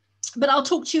 but I'll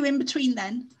talk to you in between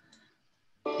then.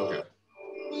 Okay.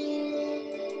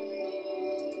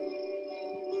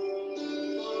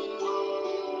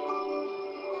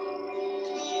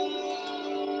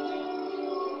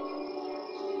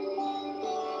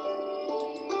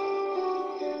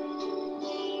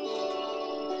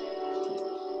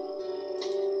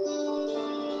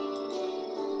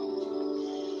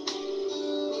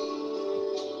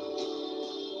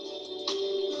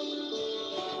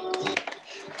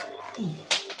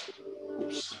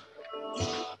 Oops.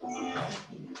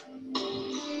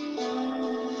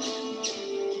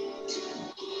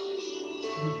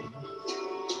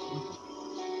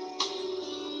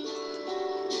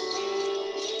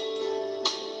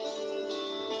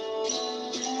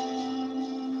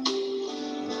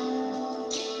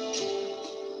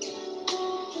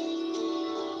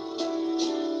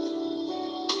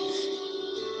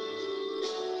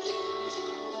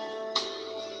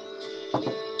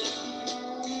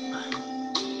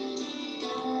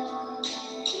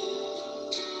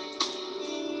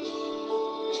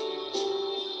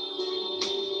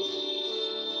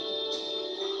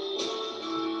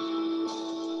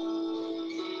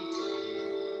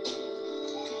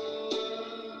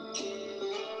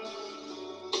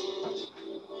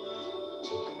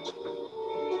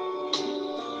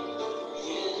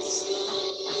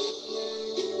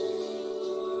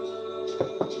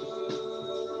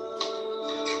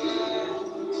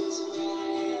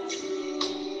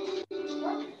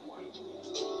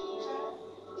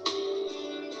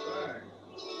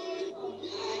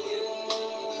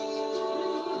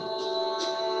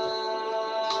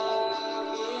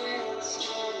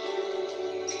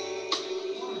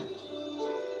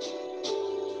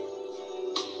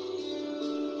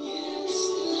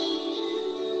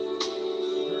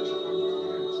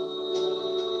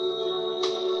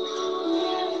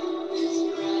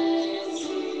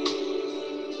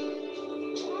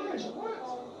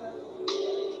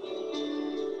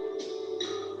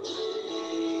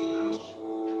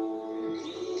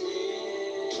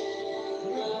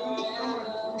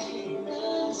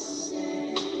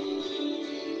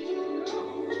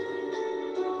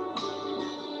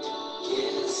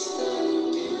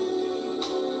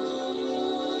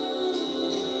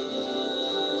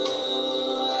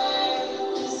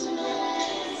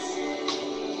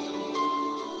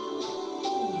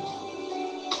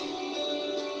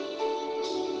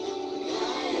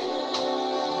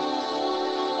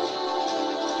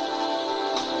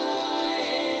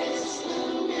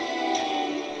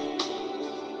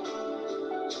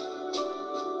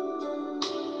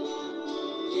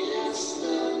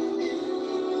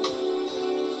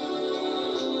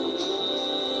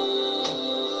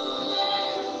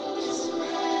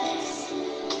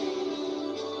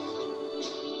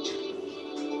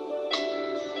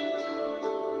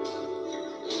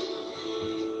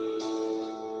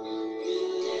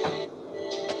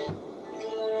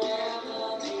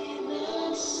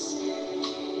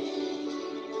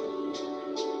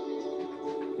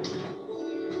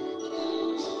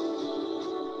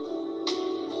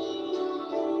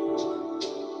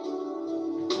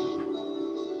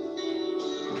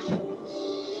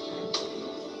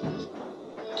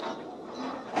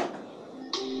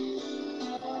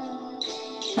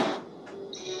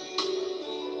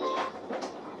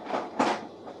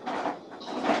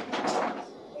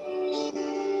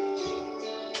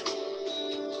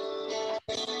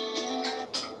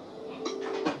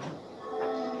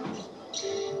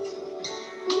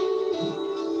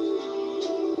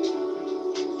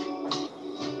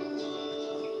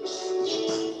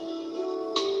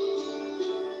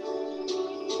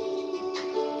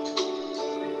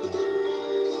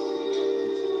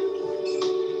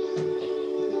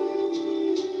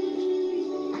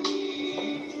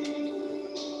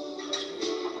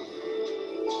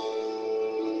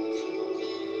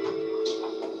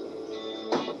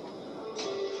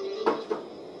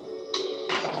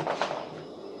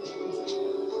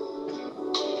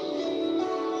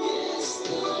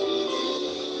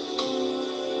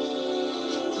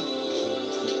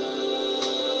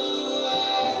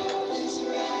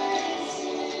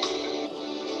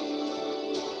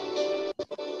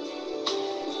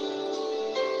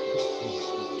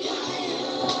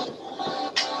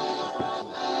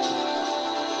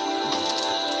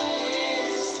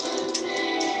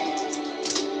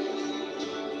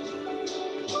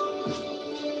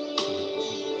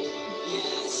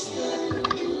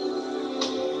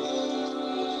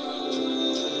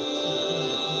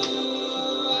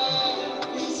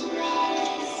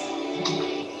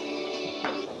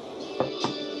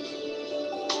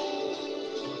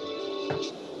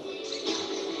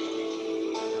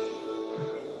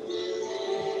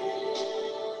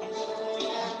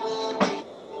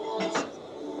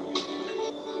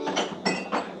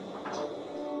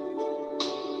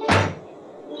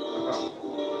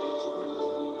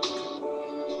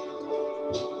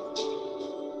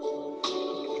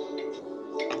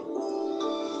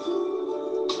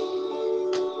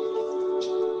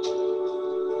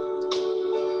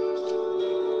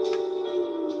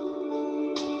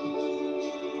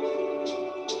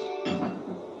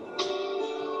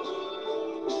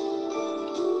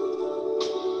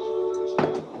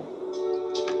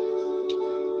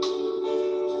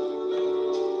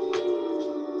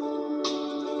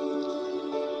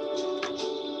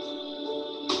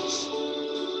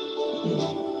 Okay,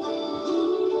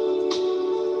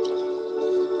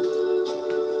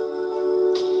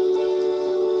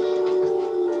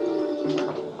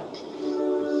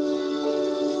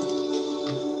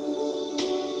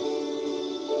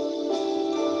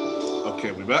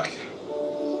 we back.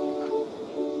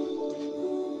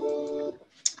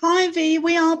 Hi V,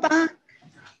 we are back.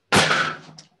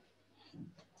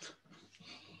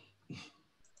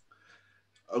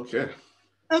 Okay.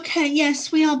 Okay,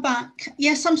 yes, we are back.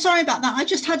 Yes, I'm sorry about that. I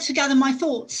just had to gather my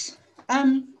thoughts.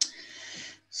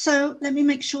 So let me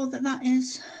make sure that that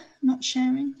is not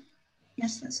sharing.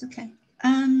 Yes, that's okay.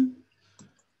 I'm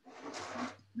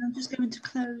just going to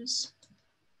close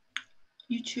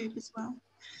YouTube as well.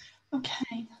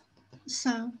 Okay,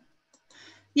 so,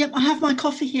 yep, I have my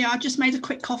coffee here. I just made a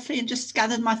quick coffee and just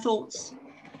gathered my thoughts.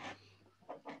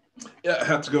 Yeah, I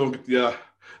have to go get the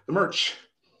merch.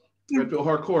 Red Pill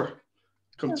Hardcore.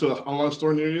 Come to an online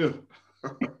store near you.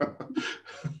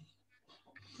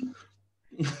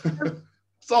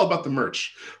 It's all about the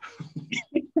merch.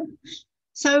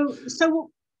 So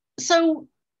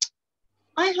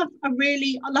I have I've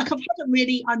had a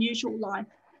really unusual life,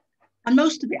 and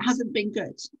most of it hasn't been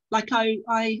good. Like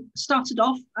I started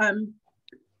off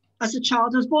as a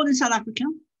child. I was born in South Africa,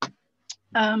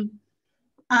 and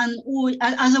as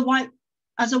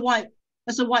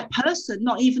a white person,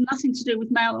 not even nothing to do with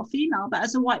male or female, but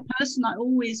as a white person,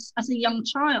 as a young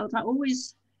child, I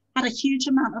always had a huge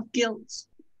amount of guilt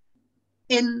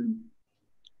in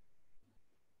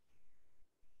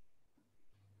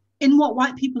what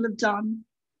white people have done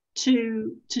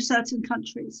to certain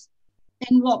countries,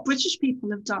 in what British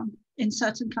people have done in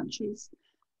certain countries.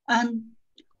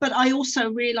 But I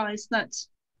also realized that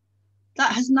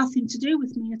has nothing to do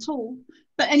with me at all.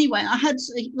 But anyway, I had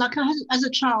as a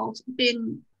child,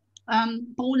 being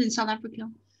born in South Africa,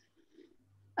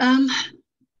 I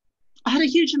had a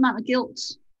huge amount of guilt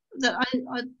that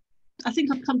I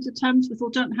think I've come to terms with,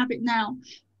 or don't have it now.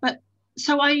 But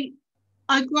so I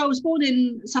was born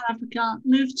in South Africa,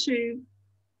 moved to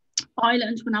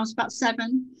Ireland when I was about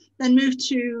 7, then moved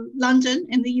to London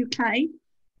in the UK,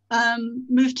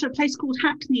 moved to a place called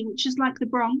Hackney, which is like the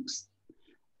Bronx,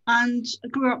 and I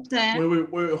grew up there.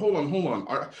 Wait, hold on.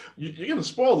 You're going to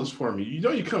spoil this for me. You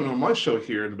know you're coming on my show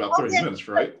here in about 30 minutes,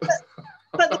 right?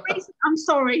 But the reason, I'm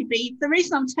sorry, B, the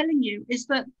reason I'm telling you is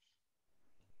that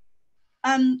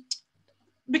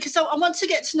because I want to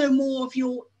get to know more of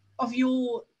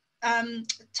your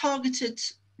targeted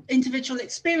individual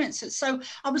experiences. So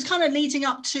I was kind of leading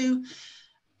up to,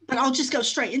 but I'll just go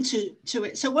straight into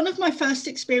it. So one of my first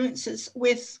experiences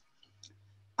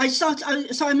I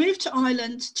moved to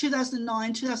Ireland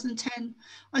 2009, 2010.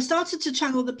 I started to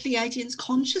channel the Pleiadians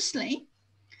consciously.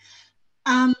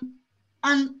 And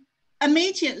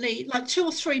immediately, like 2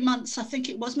 or 3 months, I think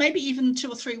it was, maybe even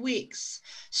 2 or 3 weeks,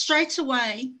 straight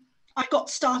away, I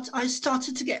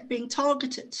started to get being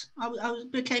targeted. I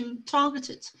became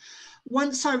targeted.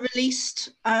 Once I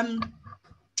released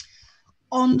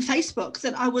on Facebook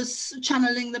that I was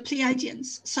channeling the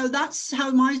Pleiadians. So that's how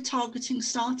my targeting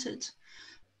started.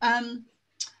 And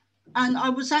I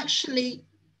was actually,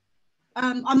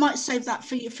 I might save that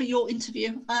for your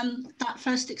interview, that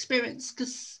first experience,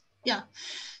 because, yeah.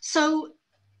 So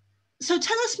tell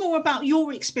us more about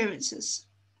your experiences.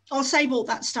 I'll save all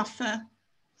that stuff for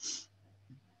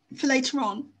later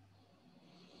on.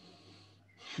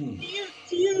 Do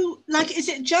you like, is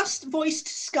it just voice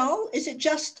to skull? Is it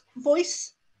just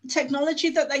voice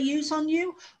technology that they use on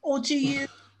you? Or do you,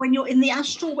 when you're in the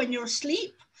astral, when you're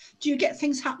asleep, do you get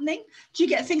things happening? Do you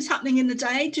get things happening in the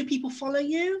day? Do people follow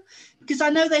you? Because I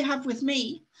know they have with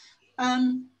me.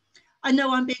 I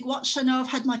know I'm being watched. I know I've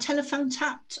had my telephone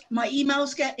tapped. My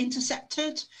emails get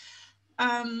intercepted.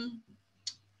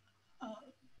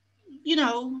 You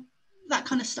know, that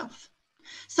kind of stuff.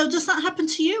 So does that happen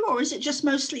to you, or is it just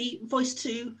mostly voice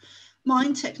to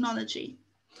mind technology?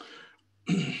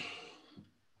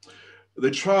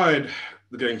 They tried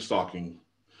the gang stalking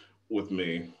with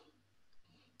me.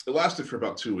 It lasted for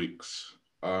about 2 weeks.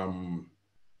 Again,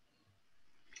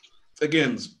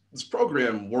 this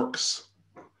program works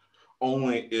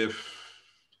only if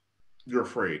you're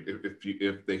afraid,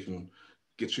 if they can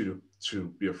get you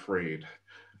to be afraid.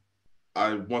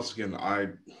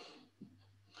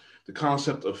 The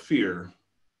concept of fear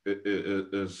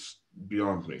is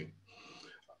beyond me.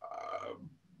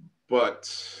 But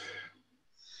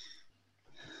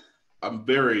I'm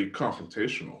very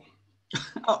confrontational.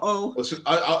 Uh-oh. Listen,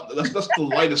 that's the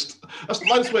lightest. That's the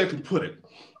lightest way I can put it.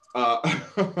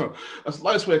 That's the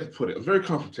lightest way I can put it. I'm very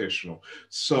confrontational.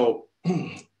 So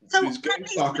these gang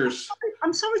stalkers.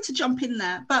 I'm sorry to jump in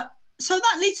there, but So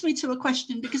that leads me to a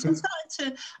question, because I'm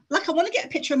starting to, like, I want to get a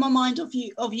picture in my mind of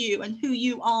you and who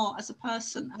you are as a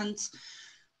person. And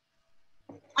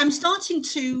I'm starting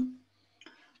to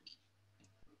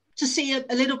see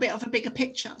a little bit of a bigger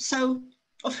picture. So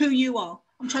of who you are.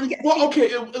 I'm trying to get. Well, okay.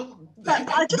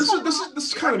 This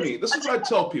is kind of me. This is what I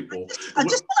tell people. I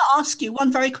just want to ask you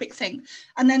one very quick thing,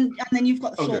 and then you've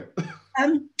got the floor.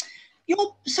 Okay.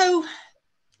 So,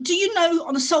 do you know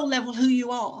on a soul level who you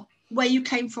are, where you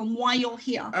came from, why you're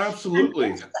here?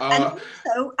 Absolutely.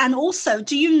 And also,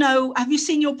 do you know? Have you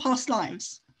seen your past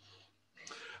lives?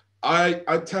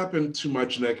 I tap into my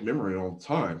genetic memory all the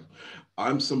time.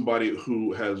 I'm somebody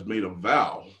who has made a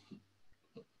vow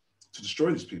to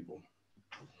destroy these people.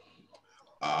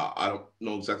 I don't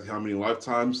know exactly how many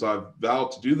lifetimes I've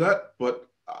vowed to do that, but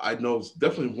I know it's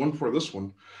definitely one for this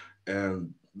one,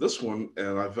 and this one,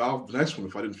 and I vowed the next one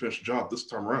if I didn't finish the job this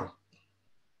time around.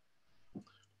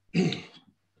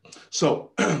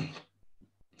 So, and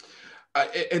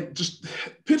just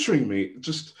picturing me,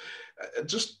 just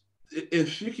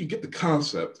if you can get the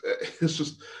concept, it's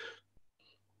just,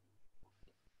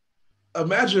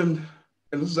 imagine,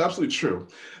 and this is absolutely true,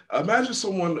 imagine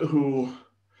someone who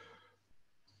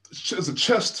is a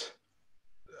chess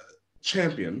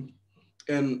champion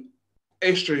and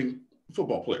A-string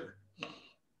football player.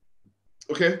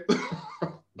 Okay?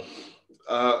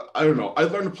 I don't know. I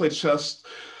learned to play chess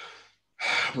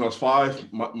when I was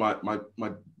 5. My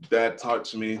dad taught it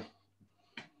to me.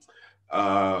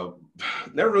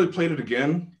 Never really played it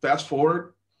again. Fast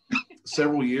forward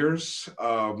several years.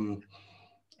 I'm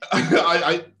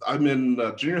in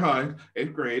junior high,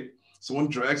 8th grade. Someone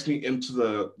drags me into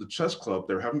the chess club.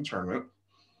 They were having a tournament.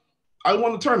 I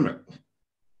won the tournament.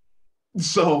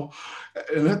 So,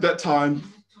 and at that time,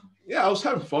 yeah, I was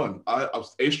having fun. I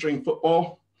was A-string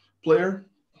football player.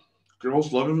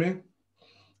 Girls loving me.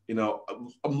 You know,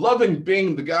 I'm loving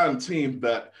being the guy on the team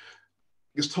that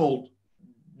gets told,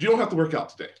 you don't have to work out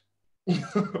today.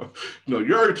 No,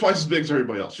 you're already twice as big as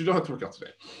everybody else. You don't have to work out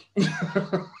today.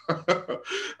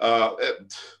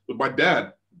 But my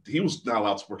dad, he was not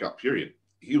allowed to work out, period.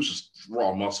 He was just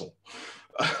raw muscle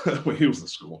when he was in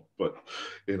school. But,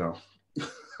 you know,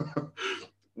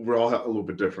 we're all a little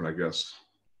bit different, I guess.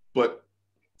 But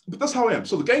that's how I am.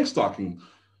 So the gang stalking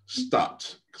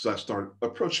stopped because I started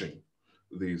approaching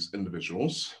these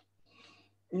individuals.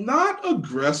 Not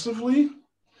aggressively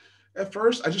at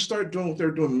first. I just started doing what they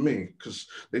were doing to me, because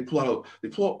they pull up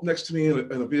next to me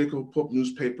in a vehicle, pull up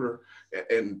newspaper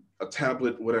and a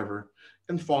tablet, whatever,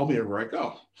 and follow me everywhere I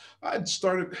go. I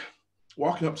started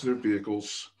walking up to their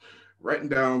vehicles, writing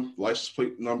down license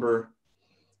plate number,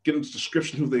 getting the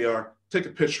description who they are, take a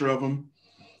picture of them,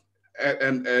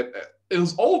 and it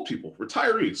was old people,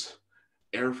 retirees.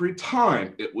 Every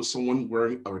time it was someone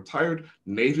wearing a retired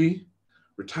Navy,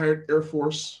 retired Air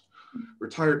Force,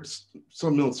 retired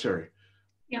some military,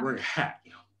 wearing a hat.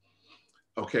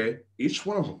 Okay, each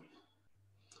one of them.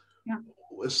 Yeah.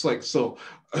 It's like, so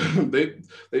they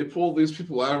pull these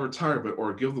people out of retirement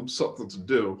or give them something to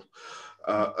do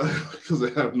because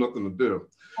they have nothing to do.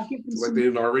 Like they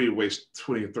didn't already waste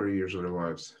 20 or 30 years of their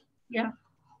lives. Yeah.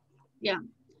 Yeah.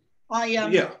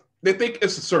 Yeah, they think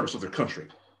it's the service of their country.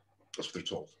 That's what they're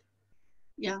told.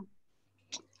 Yeah.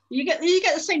 You get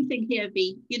the same thing here,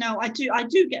 V. You know, I do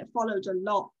get followed a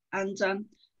lot, and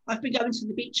I've been going to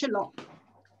the beach a lot,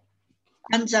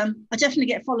 and I definitely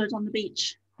get followed on the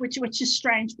beach, which is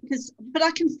strange but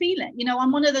I can feel it. You know,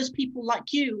 I'm one of those people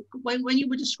like you when you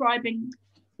were describing,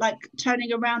 like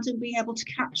turning around and being able to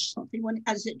catch something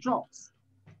as it drops.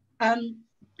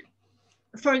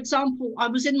 For example, I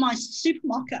was in my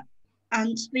supermarket,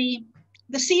 and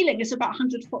the ceiling is about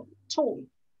 100 foot tall,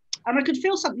 and I could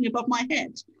feel something above my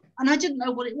head. And I didn't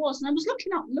know what it was. And I was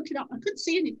looking up. I couldn't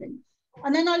see anything.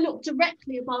 And then I looked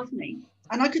directly above me,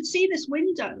 and I could see this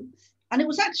window. And it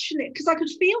was actually, because I could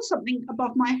feel something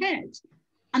above my head.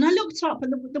 And I looked up,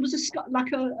 and there was a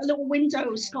little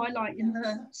window skylight in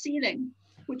the ceiling,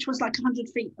 which was like 100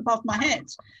 feet above my head.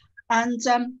 And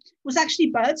was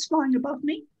actually birds flying above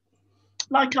me.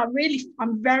 Like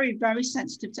I'm very, very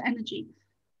sensitive to energy.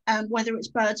 Whether it's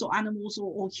birds or animals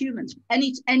or humans,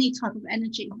 any type of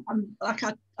energy. I've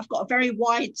got a very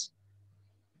wide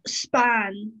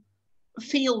span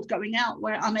field going out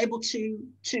where I'm able to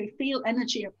feel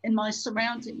energy in my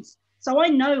surroundings. So I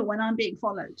know when I'm being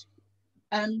followed.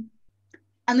 And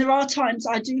there are times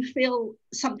I do feel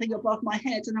something above my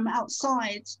head and I'm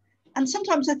outside. And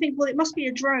sometimes I think, well, it must be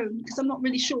a drone because I'm not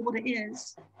really sure what it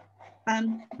is.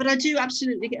 But I do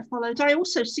absolutely get followed. I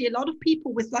also see a lot of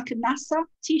people with like a NASA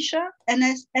t-shirt,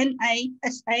 NASA,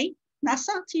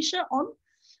 NASA t-shirt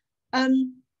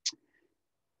on.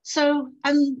 So,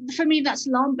 and for me, that's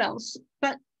alarm bells.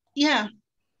 But yeah,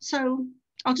 so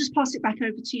I'll just pass it back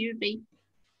over to you, V.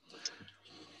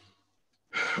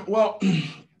 Well,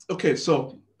 okay,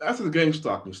 so after the gang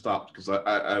stalking stopped, because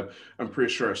I'm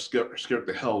pretty sure I scared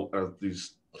the hell out of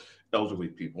these elderly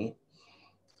people.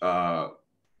 Yeah,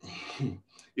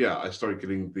 I started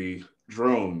getting the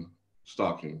drone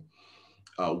stalking.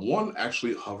 One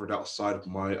actually hovered outside of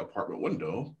my apartment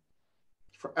window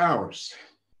for hours.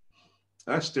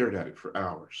 I stared at it for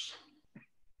hours,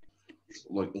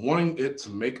 like wanting it to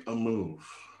make a move.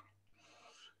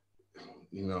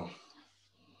 You know,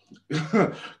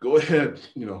 go ahead,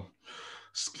 you know,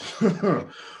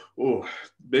 oh,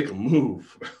 make a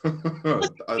move.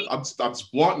 I'm just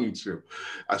wanting to.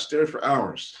 I stared for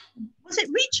hours. Was it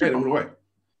And it reachable? went away.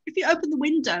 If you opened the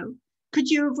window, could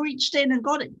you have reached in and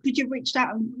got it? Could you have reached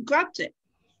out and grabbed it?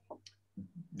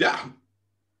 Yeah.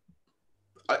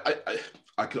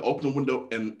 I could open the window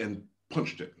and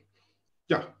punched it.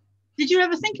 Yeah. Did you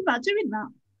ever think about doing that?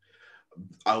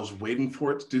 I was waiting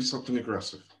for it to do something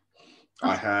aggressive.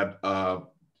 I had my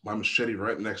machete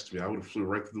right next to me. I would have flew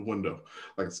right through the window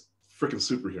like it's a freaking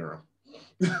superhero.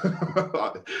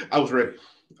 I was ready.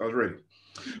 I was ready.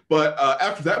 But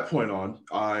after that point on,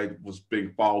 I was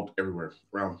being followed everywhere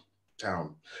around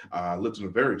town. I lived in a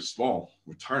very small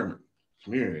retirement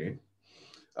community.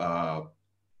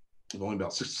 With only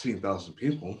about 16,000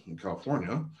 people in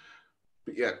California.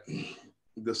 But yet,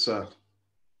 this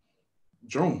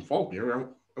drone followed me around.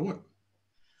 I went.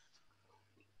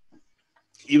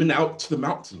 Even out to the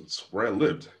mountains where I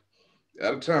lived,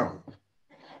 out of town.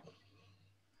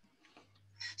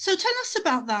 So tell us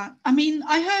about that. I mean,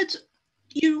 I heard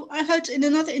in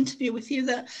another interview with you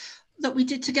that we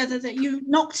did together that you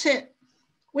knocked it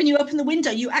when you opened the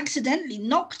window, you accidentally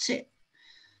knocked it,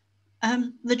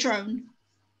 the drone.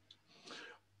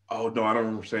 Oh, no, I don't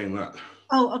remember saying that.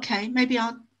 Oh, okay. Maybe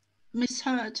I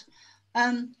misheard.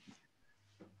 Yeah,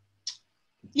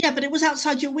 but it was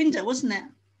outside your window, wasn't it?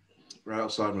 Right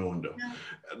outside my window. Yeah.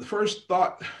 The first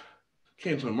thought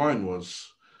came to my mind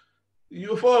was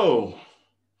UFO.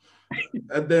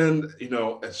 And then, you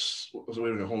know, wait a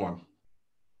minute, hold on.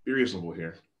 Be reasonable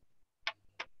here.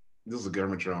 This is a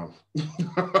government drone.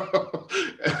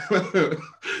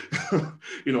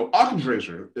 You know, Occam's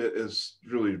razor is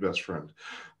really your best friend.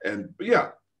 But yeah,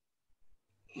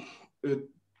 it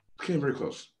came very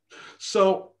close.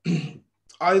 So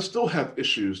I still have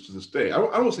issues to this day. I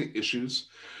don't want to say issues,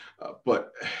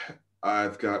 but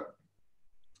I've got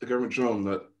a government drone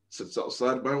that sits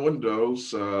outside my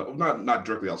windows, not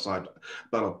directly outside,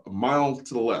 about a mile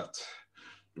to the left.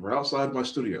 We're outside my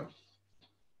studio.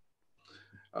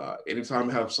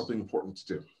 Anytime I have something important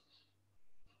to do.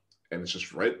 And it's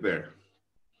just right there.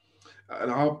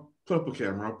 And I'll put up a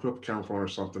camera phone or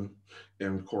something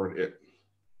and record it.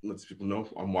 Lets people know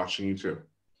I'm watching you too.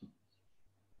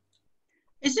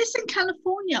 Is this in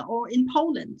California or in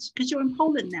Poland? Because you're in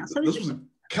Poland now. So this was in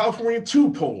California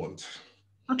to Poland.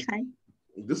 Okay.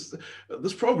 This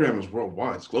program is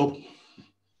worldwide. It's global.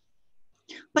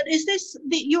 But is this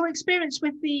your experience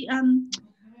with the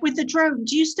drone?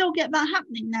 Do you still get that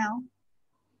happening now?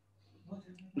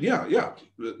 Yeah.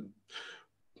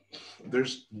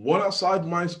 There's one outside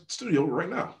my studio right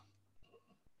now.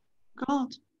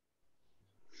 God.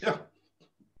 Yeah.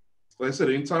 Like I said,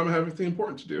 anytime I have anything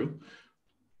important to do,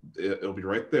 it'll be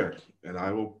right there. And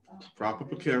I will prop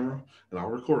up a camera and I'll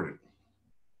record it.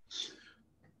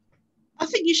 I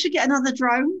think you should get another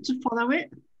drone to follow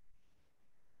it.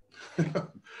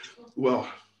 Well,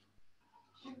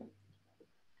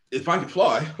 if I could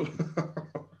fly.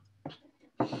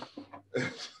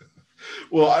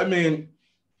 Well, I mean,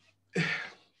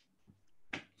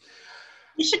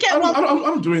 you should get I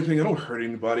don't do anything. I don't hurt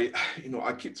anybody. You know,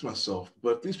 I keep to myself.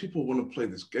 But if these people want to play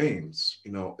these games,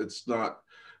 you know, it's not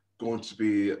going to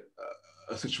be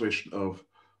a situation of,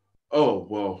 oh,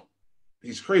 well,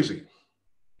 he's crazy.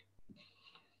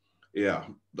 Yeah,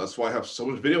 that's why I have so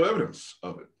much video evidence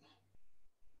of it.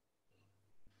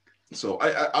 So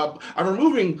I'm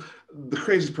removing the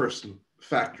crazy person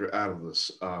factor out of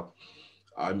this.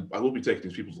 I will be taking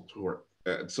these people to court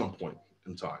at some point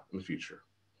in time in the future.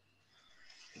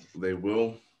 They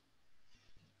will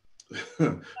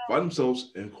find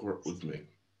themselves in court with me.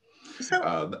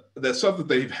 So, that's something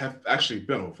they have actually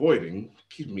been avoiding,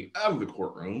 keeping me out of the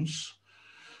courtrooms.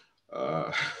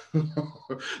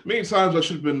 Many times I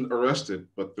should have been arrested,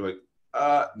 but they're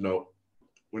like, no,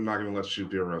 we're not going to let you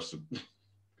be arrested.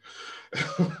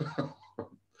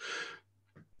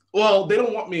 Well, they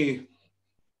don't want me,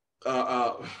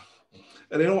 and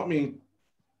they don't want me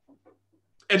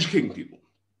educating people,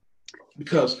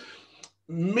 because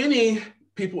many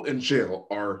people in jail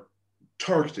are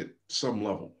targeted to some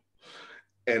level,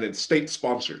 and it's state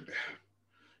sponsored.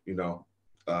 You know,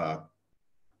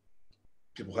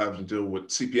 people having to deal with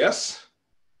CPS.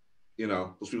 You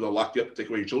know, those people that lock you up, take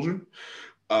away your children.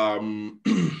 You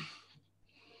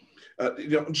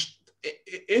know, just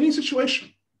any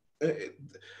situation. They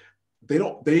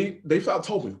flat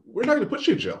told me, we're not going to put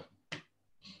you in jail.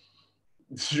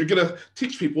 So you're going to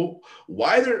teach people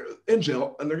why they're in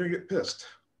jail, and they're going to get pissed.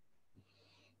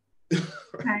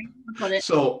 Okay, I got it.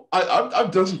 So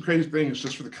I've done some crazy things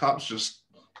just for the cops. Just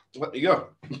let me go.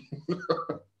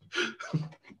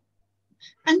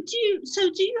 And do you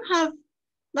have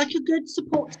like a good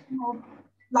support team of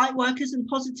light workers and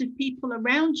positive people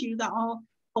around you that are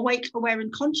awake, aware,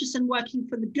 and conscious and working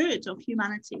for the good of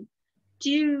humanity?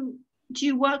 Do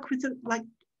you work with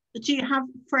do you have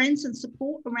friends and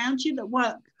support around you that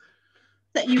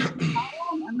you can rely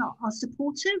on and are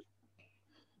supportive,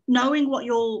 knowing what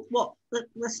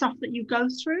the stuff that you go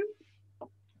through?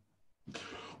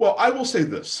 Well, I will say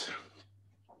this.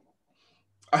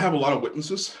 I have a lot of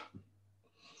witnesses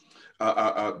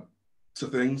to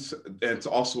things, and to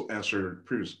also answer the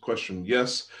previous question,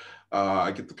 yes,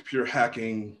 I get the computer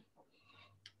hacking,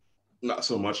 not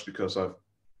so much because I've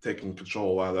taken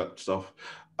control of that stuff.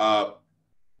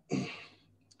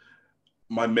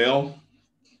 My mail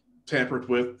tampered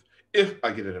with, if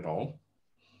I get it at all.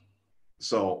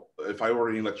 So if I order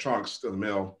any electronics in the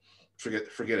mail, forget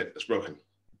it, it's broken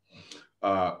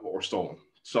or stolen.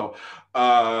 So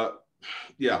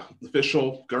yeah,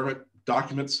 official government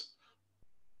documents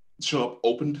show up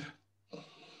opened.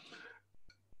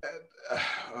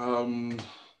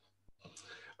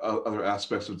 Other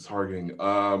aspects of targeting.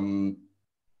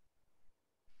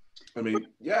 I mean,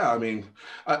 yeah, I mean,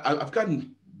 I've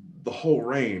gotten the whole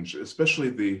range, especially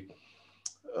the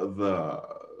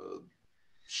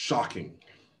shocking.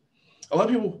 A lot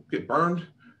of people get burned.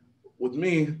 With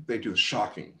me, they do the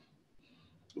shocking.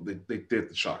 They did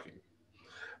the shocking.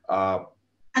 And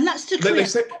that's to create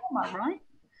trauma, right?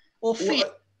 Or fear.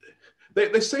 Well,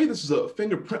 they say this is a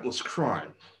fingerprintless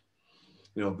crime.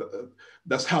 You know,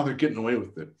 that's how they're getting away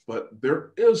with it. But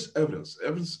there is evidence.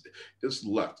 Evidence is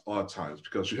left a lot of times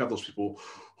because you have those people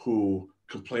who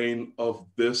complain of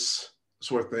this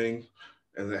sort of thing,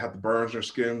 and they have the burns in their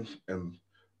skin,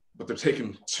 but they're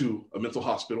taken to a mental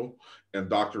hospital, and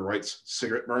doctor writes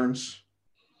cigarette burns.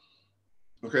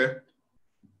 Okay.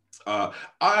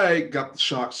 I got the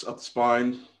shocks up the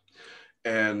spine,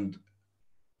 and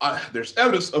there's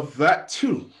evidence of that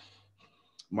too.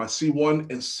 My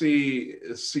C1 and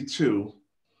C2,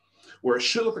 where it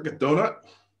should look like a donut,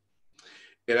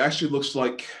 it actually looks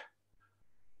like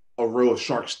a row of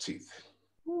shark's teeth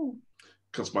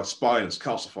because my spine is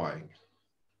calcifying.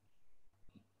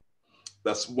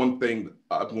 That's one thing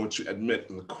I'm going to admit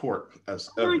in the court as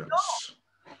evidence.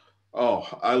 Oh,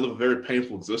 I live a very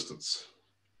painful existence.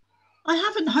 I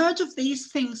haven't heard of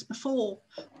these things before,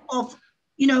 of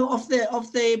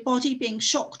the body being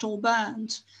shocked or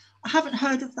burned. I haven't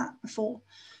heard of that before.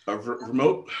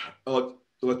 Remote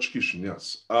electrocution,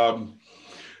 yes.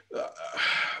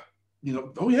 You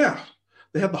know, oh yeah,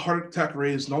 they had the heart attack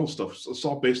raised and all this stuff. So it's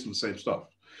all based on the same stuff.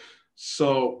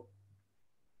 So,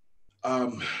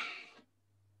 I'm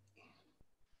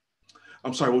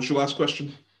sorry, what was your last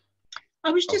question?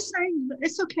 I was just saying,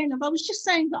 it's okay, love. I was just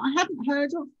saying that I hadn't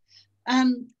heard of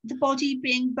the body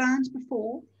being burned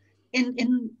before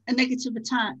in a negative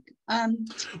attack.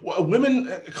 Well, women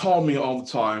call me all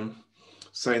the time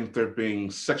saying that they're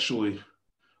being sexually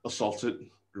assaulted,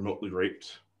 remotely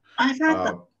raped. I've heard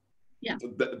that. Yeah.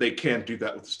 They can't do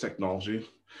that with this technology.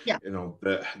 Yeah. You know,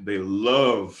 that they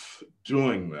love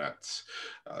doing that.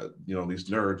 You know, these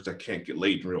nerds that can't get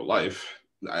laid in real life.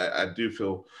 I did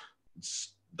feel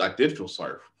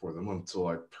sorry for them until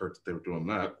I heard that they were doing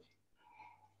that.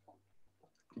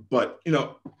 But, you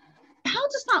know, how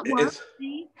does that work?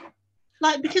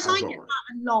 Like, because I get that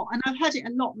a lot, and I've had it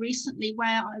a lot recently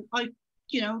where I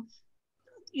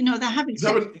they're having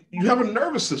you have a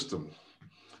nervous system.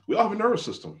 We all have a nervous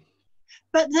system.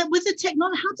 But with the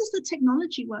technology, how does the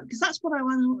technology work? Because that's what I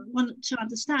want to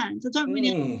understand. I don't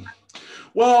really.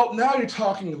 Well, now you're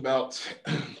talking about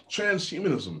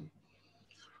transhumanism.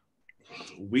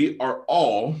 We are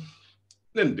all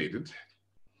inundated,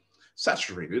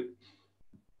 saturated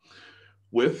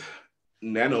with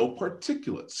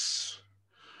nanoparticulates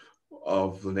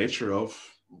of the nature of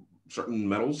certain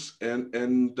metals and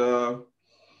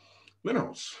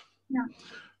minerals. Yeah.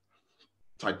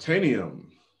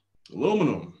 Titanium,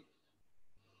 aluminum,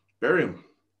 barium,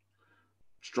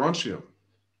 strontium,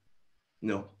 you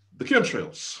know, the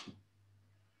chemtrails.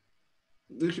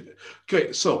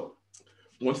 Okay, so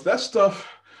Once that stuff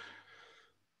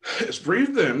is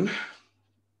breathed in,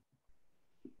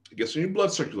 it gets in your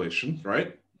blood circulation,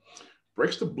 right?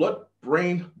 Breaks the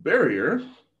blood-brain barrier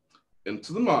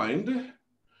into the mind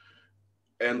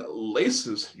and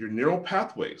laces your neural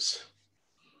pathways.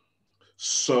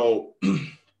 So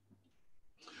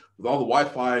with all the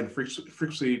Wi-Fi and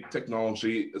frequency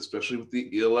technology, especially with the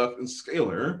ELF and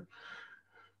scalar,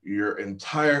 your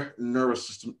entire nervous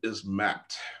system is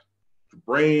mapped. The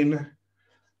brain,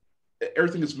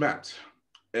 everything is mapped,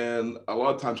 and a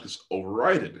lot of times gets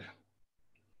overridden.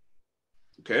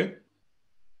 Okay?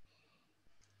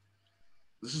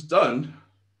 This is done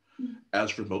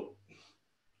as remote.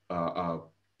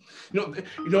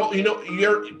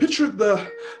 Picture the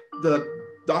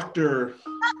doctor.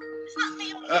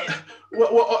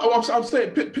 I'm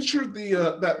saying, picture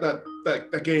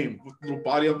that game with the little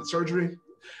body of the surgery,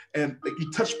 and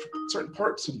you touch certain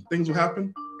parts and things will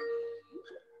happen.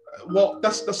 Well,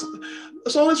 that's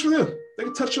all it is for them. They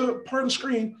can touch a part of the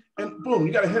screen and boom,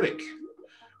 you got a headache.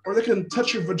 Or they can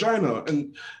touch your vagina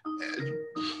and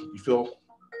you feel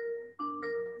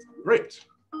great.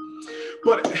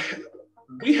 But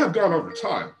we have gone over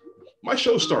time. My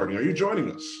show's starting. Are you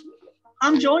joining us?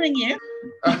 I'm joining you.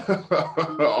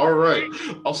 All right.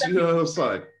 I'll see you on the other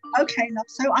side. Okay, love.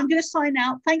 So I'm going to sign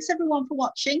out. Thanks everyone for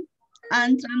watching,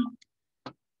 and